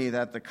clear to me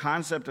that the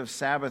concept of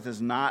Sabbath is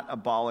not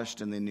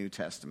abolished in the New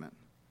Testament,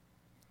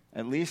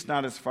 at least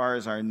not as far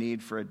as our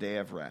need for a day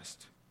of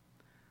rest.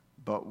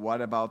 But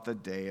what about the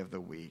day of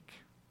the week?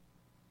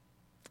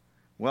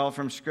 Well,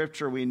 from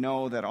Scripture, we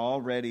know that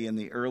already in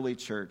the early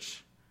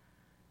church,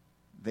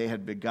 they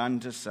had begun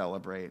to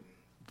celebrate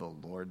the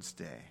Lord's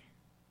Day.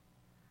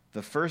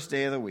 The first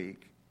day of the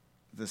week,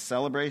 the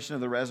celebration of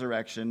the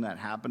resurrection that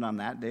happened on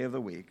that day of the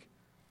week,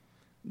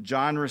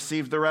 John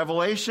received the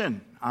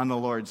revelation on the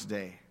Lord's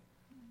Day.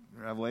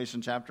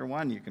 Revelation chapter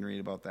 1, you can read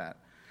about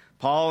that.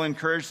 Paul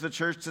encouraged the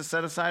church to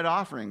set aside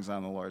offerings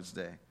on the Lord's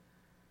Day.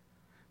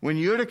 When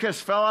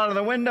Eutychus fell out of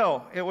the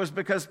window, it was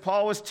because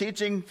Paul was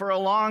teaching for a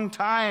long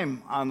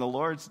time on the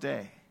Lord's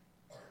Day.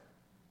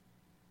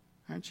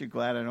 Aren't you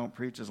glad I don't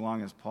preach as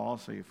long as Paul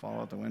so you fall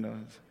out the window?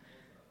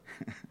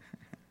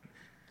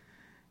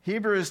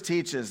 Hebrews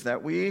teaches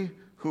that we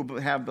who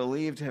have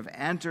believed have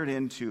entered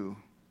into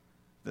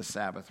the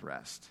Sabbath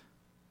rest.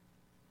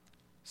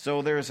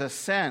 So there's a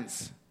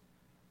sense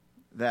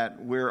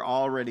that we're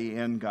already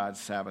in God's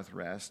Sabbath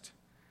rest.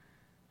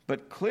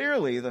 But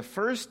clearly, the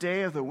first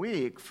day of the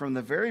week from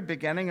the very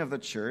beginning of the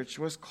church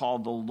was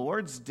called the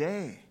Lord's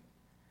Day.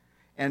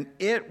 And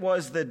it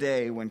was the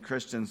day when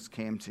Christians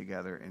came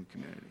together in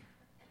community.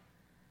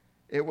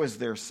 It was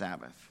their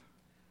Sabbath.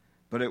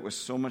 But it was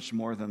so much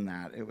more than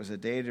that. It was a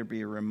day to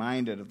be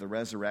reminded of the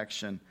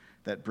resurrection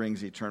that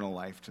brings eternal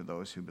life to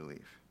those who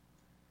believe.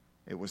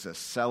 It was a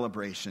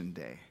celebration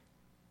day.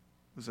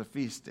 It was a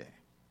feast day.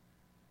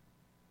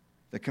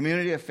 The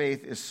community of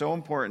faith is so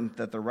important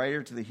that the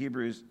writer to the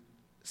Hebrews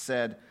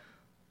said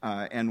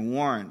and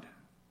warned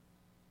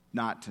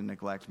not to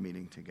neglect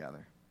meeting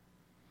together.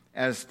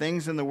 As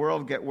things in the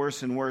world get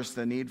worse and worse,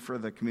 the need for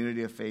the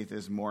community of faith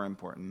is more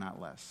important,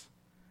 not less.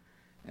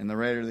 And the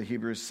writer of the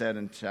Hebrews said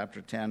in chapter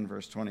 10,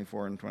 verse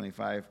 24 and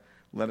 25,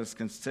 "Let us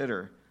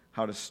consider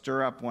how to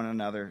stir up one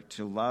another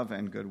to love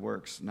and good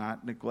works,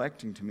 not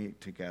neglecting to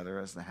meet together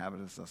as is the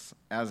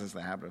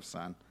habit of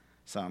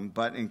some,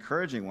 but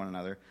encouraging one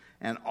another,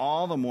 and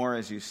all the more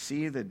as you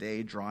see the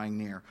day drawing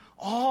near."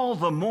 All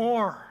the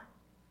more.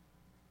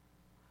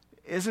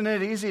 Isn't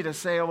it easy to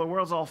say, oh, the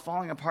world's all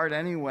falling apart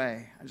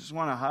anyway. I just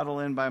want to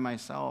huddle in by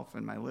myself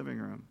in my living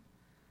room.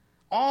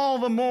 All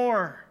the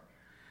more.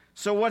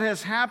 So what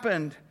has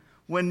happened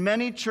when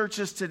many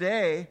churches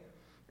today,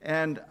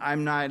 and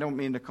I don't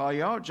mean to call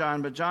you out,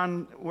 John, but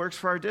John works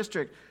for our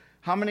district.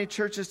 How many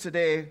churches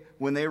today,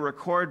 when they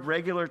record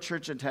regular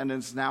church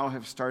attendance, now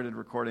have started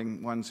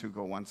recording ones who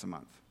go once a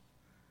month?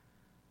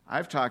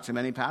 I've talked to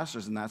many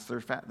pastors, and that's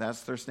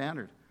their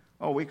standard.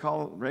 Oh, we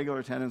call regular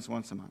attendance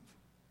once a month.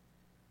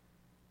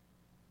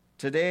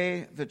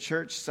 Today, the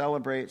church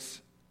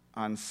celebrates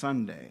on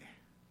Sunday,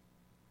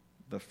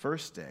 the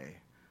first day,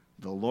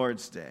 the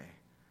Lord's Day,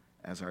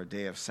 as our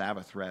day of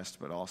Sabbath rest,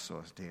 but also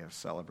a day of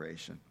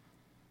celebration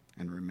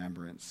and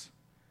remembrance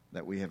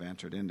that we have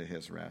entered into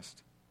his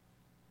rest.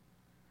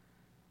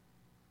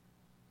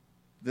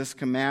 This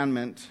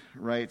commandment,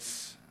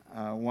 writes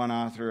one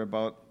author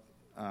about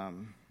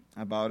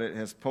it,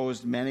 has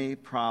posed many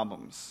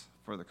problems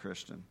for the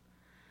Christian.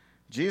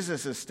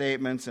 Jesus'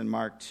 statements in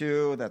Mark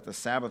 2 that the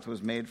Sabbath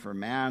was made for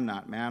man,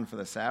 not man for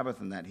the Sabbath,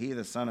 and that he,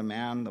 the Son of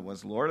Man, that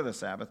was Lord of the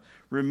Sabbath,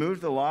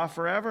 removed the law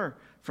forever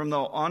from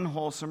the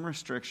unwholesome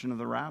restriction of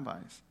the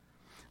rabbis.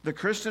 The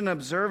Christian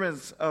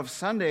observance of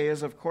Sunday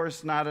is, of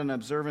course, not an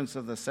observance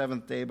of the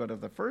seventh day, but of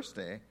the first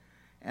day,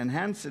 and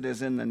hence it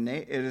is in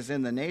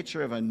the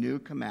nature of a new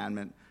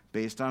commandment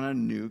based on a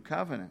new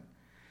covenant.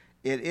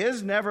 It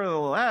is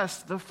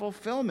nevertheless the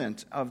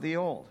fulfillment of the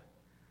old.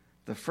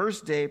 The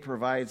first day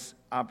provides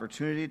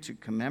opportunity to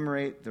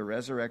commemorate the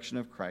resurrection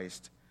of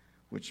Christ,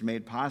 which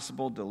made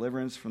possible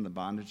deliverance from the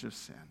bondage of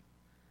sin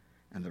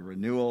and the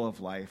renewal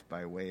of life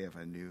by way of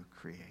a new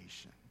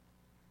creation.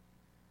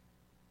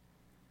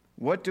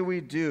 What do we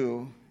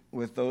do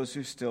with those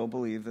who still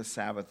believe the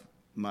Sabbath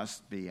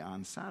must be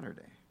on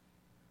Saturday?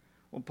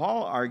 Well,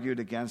 Paul argued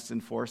against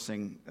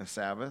enforcing a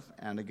Sabbath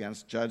and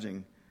against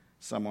judging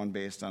someone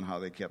based on how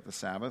they kept the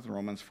Sabbath.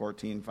 Romans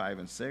 14:5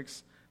 and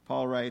 6,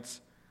 Paul writes,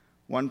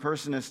 "One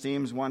person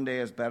esteems one day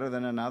as better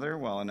than another,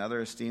 while another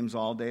esteems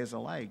all days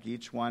alike.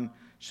 Each one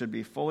should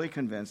be fully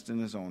convinced in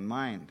his own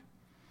mind.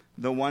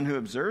 The one who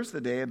observes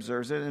the day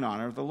observes it in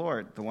honor of the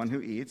Lord. The one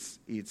who eats,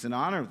 eats in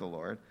honor of the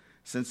Lord,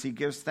 since he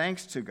gives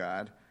thanks to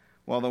God,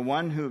 while the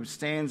one who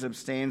abstains,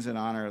 abstains in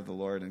honor of the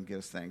Lord and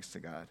gives thanks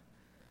to God."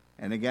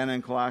 And again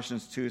in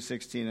Colossians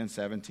 2:16 and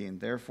 17,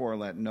 "Therefore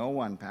let no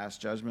one pass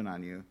judgment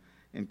on you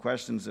in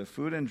questions of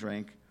food and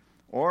drink,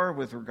 or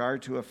with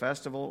regard to a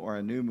festival or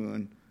a new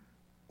moon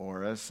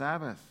or a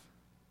Sabbath.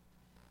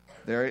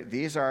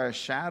 These are a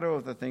shadow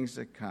of the things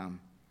to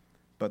come,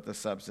 but the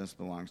substance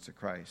belongs to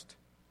Christ."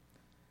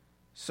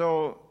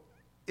 So,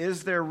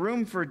 is there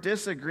room for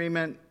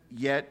disagreement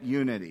yet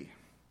unity?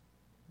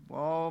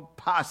 Well,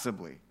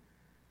 possibly.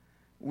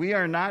 We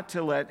are not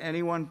to let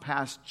anyone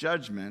pass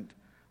judgment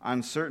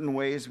on certain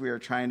ways we are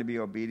trying to be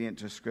obedient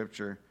to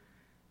Scripture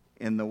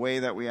in the way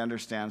that we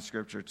understand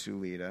Scripture to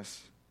lead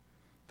us.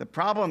 The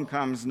problem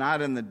comes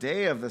not in the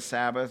day of the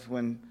Sabbath,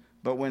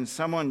 but when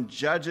someone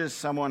judges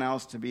someone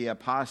else to be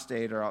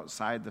apostate or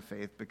outside the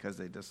faith because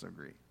they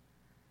disagree.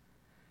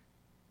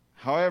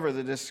 However,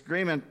 the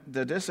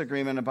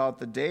disagreement about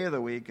the day of the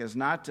week is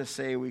not to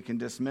say we can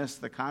dismiss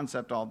the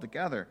concept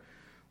altogether.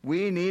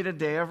 We need a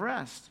day of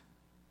rest.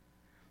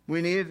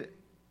 We need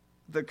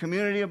the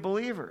community of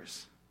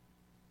believers.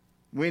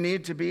 We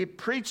need to be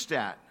preached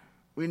at.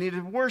 We need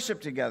to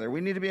worship together. We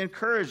need to be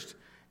encouraged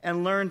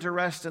and learn to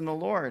rest in the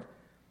Lord.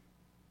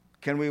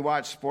 Can we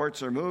watch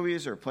sports or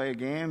movies or play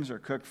games or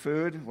cook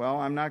food? Well,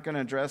 I'm not going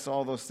to address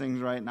all those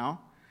things right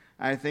now.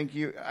 I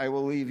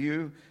will leave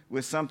you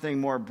with something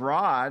more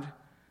broad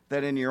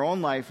that in your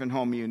own life and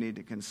home you need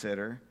to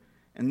consider.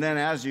 And then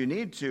as you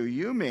need to,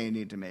 you may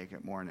need to make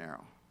it more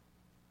narrow.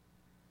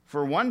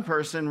 For one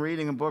person,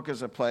 reading a book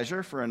is a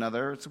pleasure. For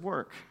another, it's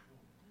work.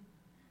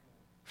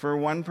 For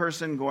one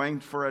person, going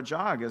for a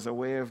jog is a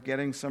way of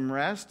getting some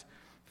rest.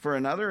 For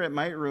another, it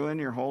might ruin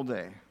your whole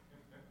day.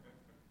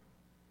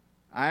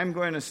 I'm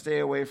going to stay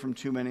away from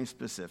too many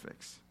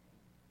specifics.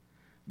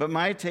 But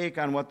my take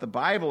on what the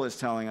Bible is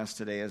telling us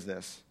today is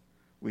this: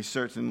 we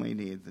certainly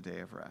need the day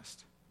of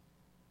rest.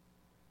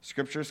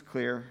 Scripture's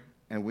clear,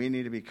 and we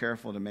need to be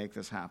careful to make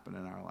this happen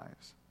in our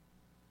lives.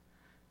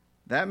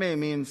 That may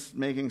mean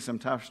making some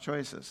tough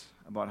choices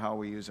about how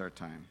we use our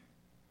time.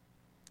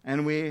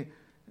 And we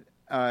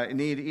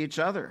need each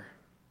other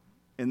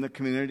in the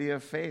community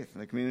of faith,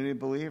 the community of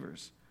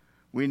believers.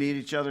 We need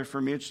each other for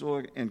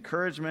mutual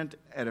encouragement,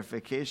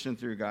 edification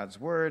through God's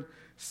word,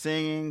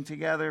 singing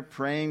together,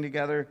 praying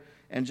together,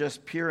 and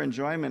just pure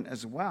enjoyment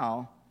as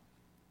well,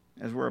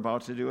 as we're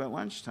about to do at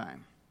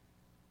lunchtime.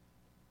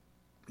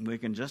 We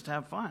can just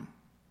have fun,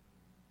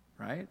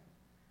 right?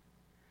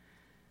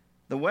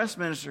 The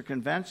Westminster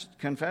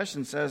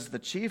Confession says the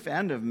chief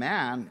end of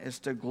man is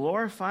to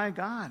glorify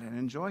God and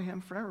enjoy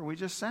him forever. We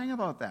just sang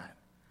about that.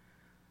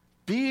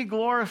 Be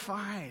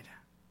glorified.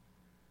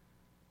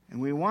 And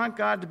we want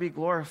God to be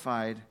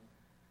glorified,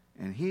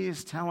 and he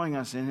is telling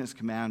us in his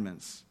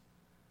commandments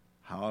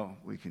how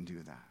we can do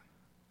that.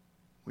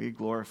 We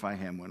glorify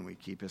him when we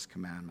keep his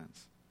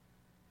commandments.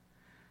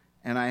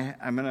 And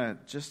I'm going to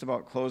just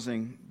about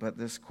closing, but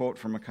this quote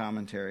from a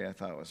commentary I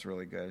thought was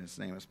really good. His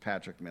name is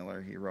Patrick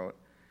Miller. He wrote,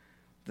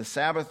 "The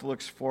Sabbath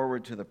looks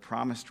forward to the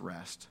promised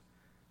rest,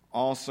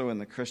 also in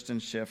the Christian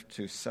shift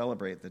to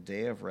celebrate the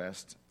day of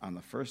rest on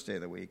the first day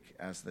of the week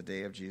as the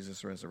day of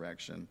Jesus'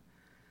 resurrection,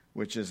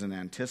 which is an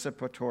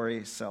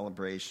anticipatory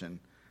celebration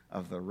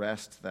of the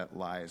rest that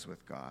lies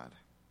with God.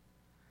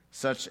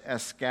 Such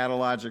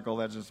eschatological,"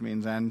 that just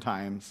means end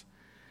times,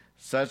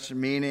 "such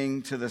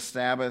meaning to the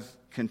Sabbath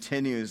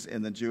continues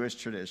in the Jewish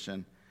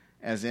tradition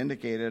as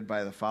indicated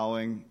by the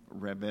following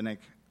rabbinic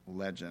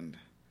legend."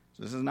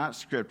 So this is not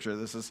scripture,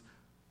 this is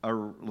a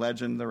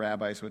legend the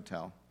rabbis would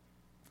tell.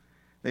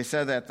 They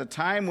said that at the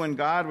time when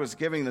God was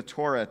giving the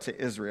Torah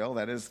to Israel,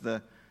 that is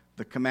the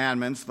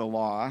commandments, the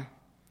law,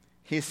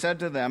 he said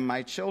to them,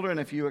 "My children,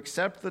 if you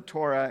accept the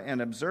Torah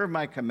and observe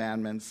my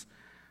commandments,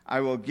 I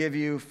will give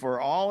you for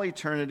all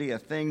eternity a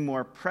thing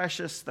more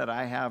precious that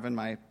I have in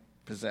my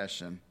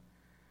possession."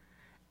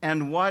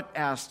 "And what,"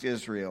 asked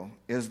Israel,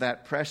 "is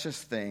that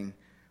precious thing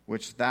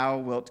which thou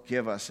wilt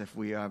give us if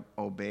we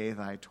obey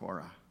thy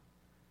Torah?"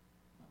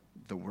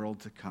 "The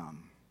world to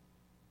come."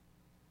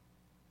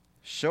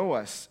 Show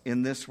us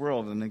in this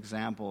world an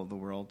example of the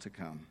world to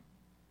come.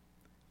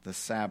 The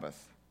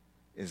Sabbath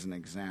is an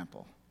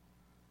example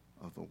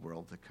of the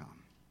world to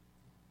come.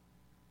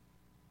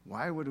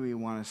 Why would we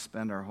want to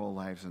spend our whole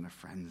lives in a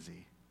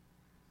frenzy,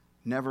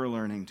 never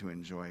learning to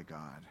enjoy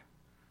God,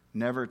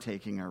 never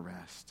taking a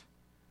rest?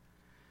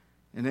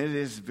 And it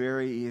is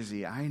very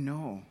easy. I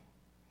know.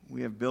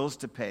 We have bills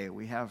to pay.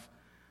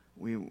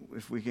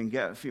 If we can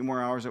get a few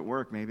more hours at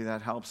work, maybe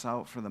that helps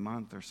out for the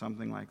month or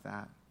something like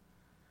that.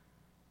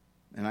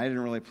 And I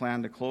didn't really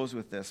plan to close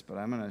with this, but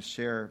I'm going to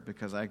share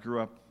because I grew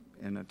up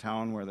in a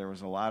town where there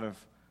was a lot of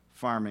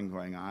farming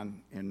going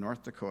on in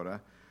North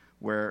Dakota,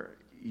 where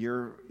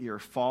your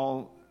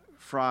fall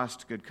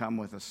frost could come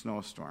with a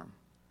snowstorm.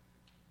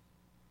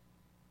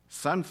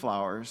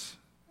 Sunflowers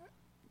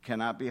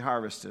cannot be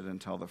harvested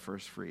until the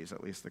first freeze,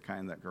 at least the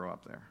kind that grow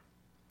up there.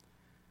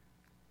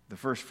 The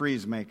first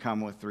freeze may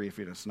come with 3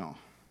 feet of snow.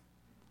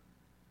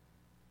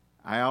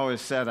 I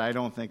always said I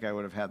don't think I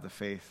would have had the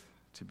faith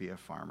to be a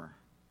farmer.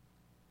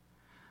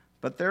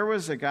 But there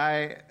was a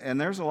guy, and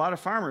there's a lot of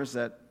farmers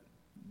that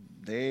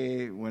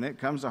when it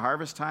comes to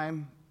harvest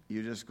time,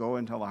 you just go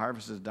until the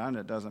harvest is done.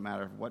 It doesn't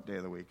matter what day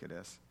of the week it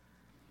is.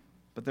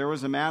 But there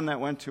was a man that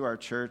went to our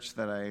church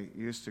that I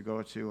used to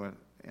go to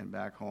and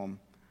back home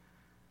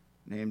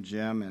named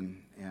Jim,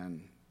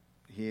 and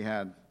he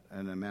had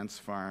an immense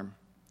farm.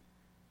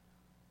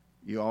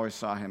 You always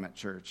saw him at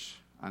church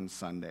on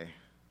Sunday.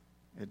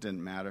 It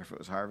didn't matter if it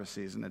was harvest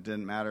season. It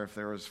didn't matter if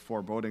there was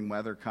foreboding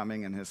weather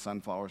coming and his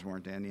sunflowers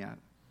weren't in yet.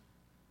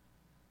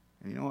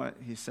 And you know what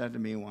he said to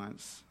me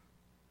once?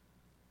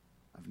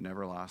 "I've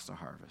never lost a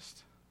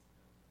harvest.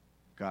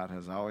 God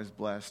has always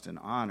blessed and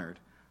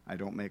honored. I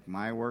don't make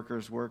my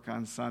workers work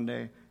on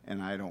Sunday,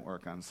 and I don't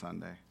work on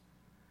Sunday."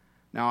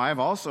 Now, I've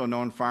also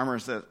known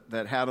farmers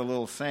that had a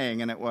little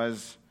saying, and it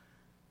was,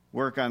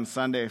 "Work on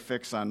Sunday,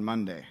 fix on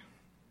Monday."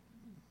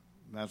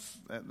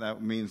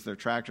 That means their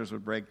tractors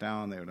would break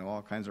down, they would have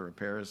all kinds of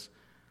repairs,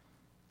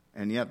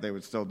 and yet they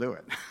would still do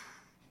it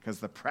because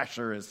the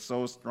pressure is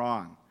so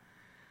strong.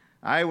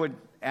 I would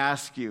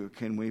ask you,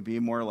 can we be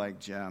more like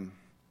Jim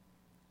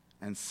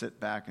and sit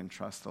back and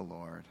trust the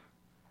Lord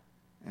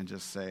and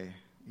just say,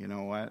 you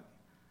know what?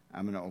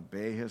 I'm going to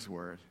obey his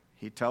word.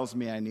 He tells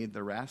me I need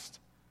the rest.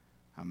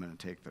 I'm going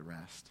to take the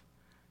rest.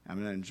 I'm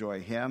going to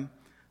enjoy him.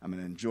 I'm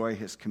going to enjoy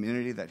his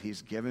community that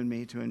he's given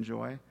me to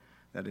enjoy.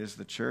 That is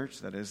the church.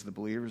 That is the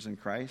believers in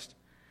Christ.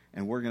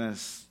 And we're going to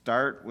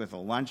start with a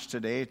lunch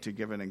today to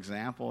give an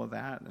example of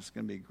that. It's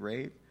going to be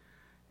great.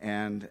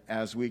 And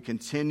as we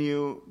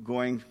continue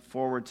going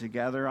forward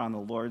together on the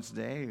Lord's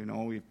Day,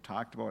 we've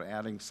talked about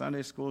adding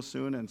Sunday school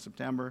soon in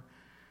September,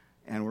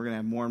 and we're going to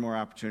have more and more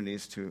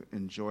opportunities to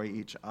enjoy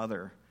each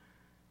other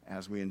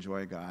as we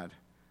enjoy God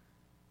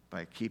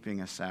by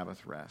keeping a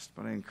Sabbath rest.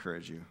 But I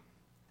encourage you,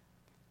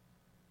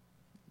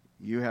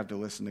 you have to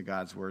listen to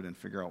God's word and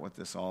figure out what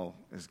this all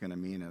is going to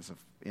mean as an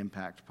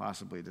impact,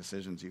 possibly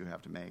decisions you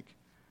have to make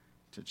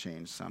to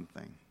change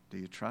something. Do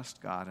you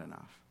trust God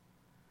enough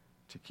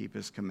to keep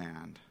his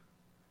command,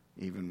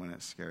 even when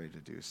it's scary to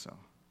do so?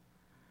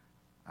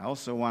 I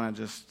also want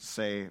to just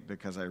say,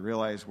 because I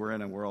realize we're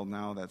in a world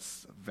now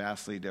that's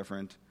vastly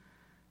different.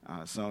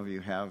 Some of you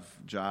have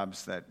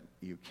jobs that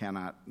you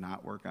cannot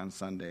not work on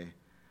Sunday,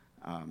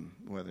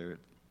 whether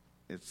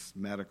it's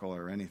medical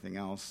or anything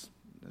else.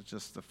 It's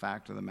just the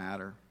fact of the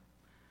matter.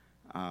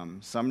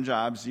 Some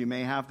jobs you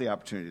may have the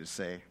opportunity to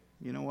say,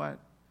 you know what?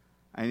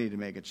 I need to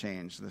make a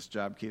change. This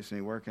job keeps me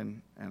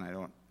working, and I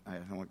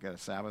don't get a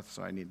Sabbath,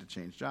 so I need to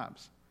change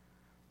jobs.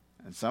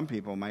 And some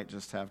people might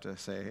just have to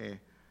say, hey,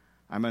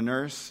 I'm a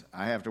nurse.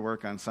 I have to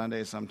work on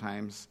Sundays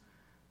sometimes.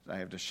 I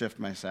have to shift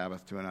my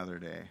Sabbath to another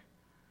day.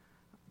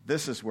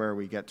 This is where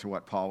we get to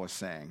what Paul was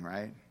saying,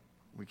 right?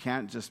 We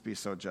can't just be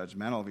so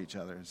judgmental of each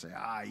other and say,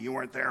 you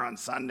weren't there on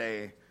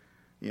Sunday.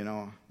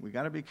 We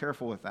got to be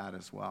careful with that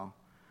as well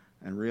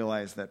and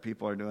realize that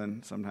people are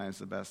doing sometimes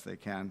the best they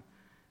can.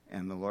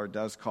 And the Lord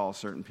does call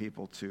certain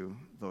people to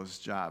those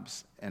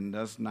jobs. And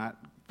does not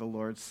the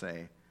Lord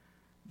say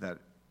that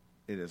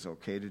it is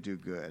okay to do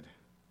good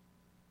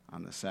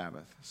on the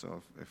Sabbath?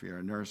 So if you're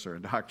a nurse or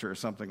a doctor or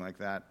something like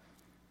that,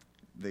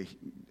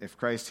 if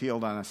Christ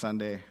healed on a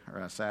Sunday or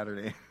a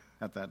Saturday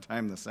at that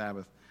time, the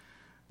Sabbath,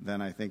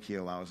 then I think he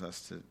allows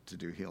us to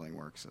do healing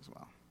works as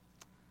well.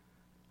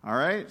 All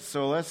right,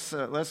 so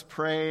let's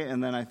pray,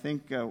 and then I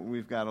think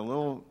we've got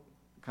a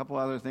couple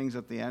other things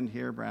at the end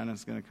here.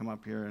 Brandon's going to come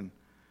up here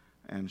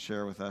and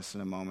share with us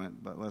in a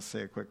moment, but let's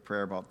say a quick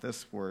prayer about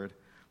this word.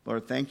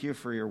 Lord, thank you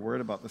for your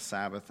word about the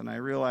Sabbath, and I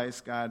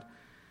realize, God,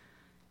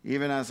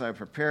 even as I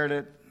prepared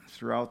it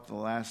throughout the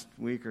last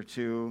week or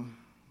two,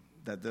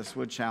 that this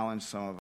would challenge some of us.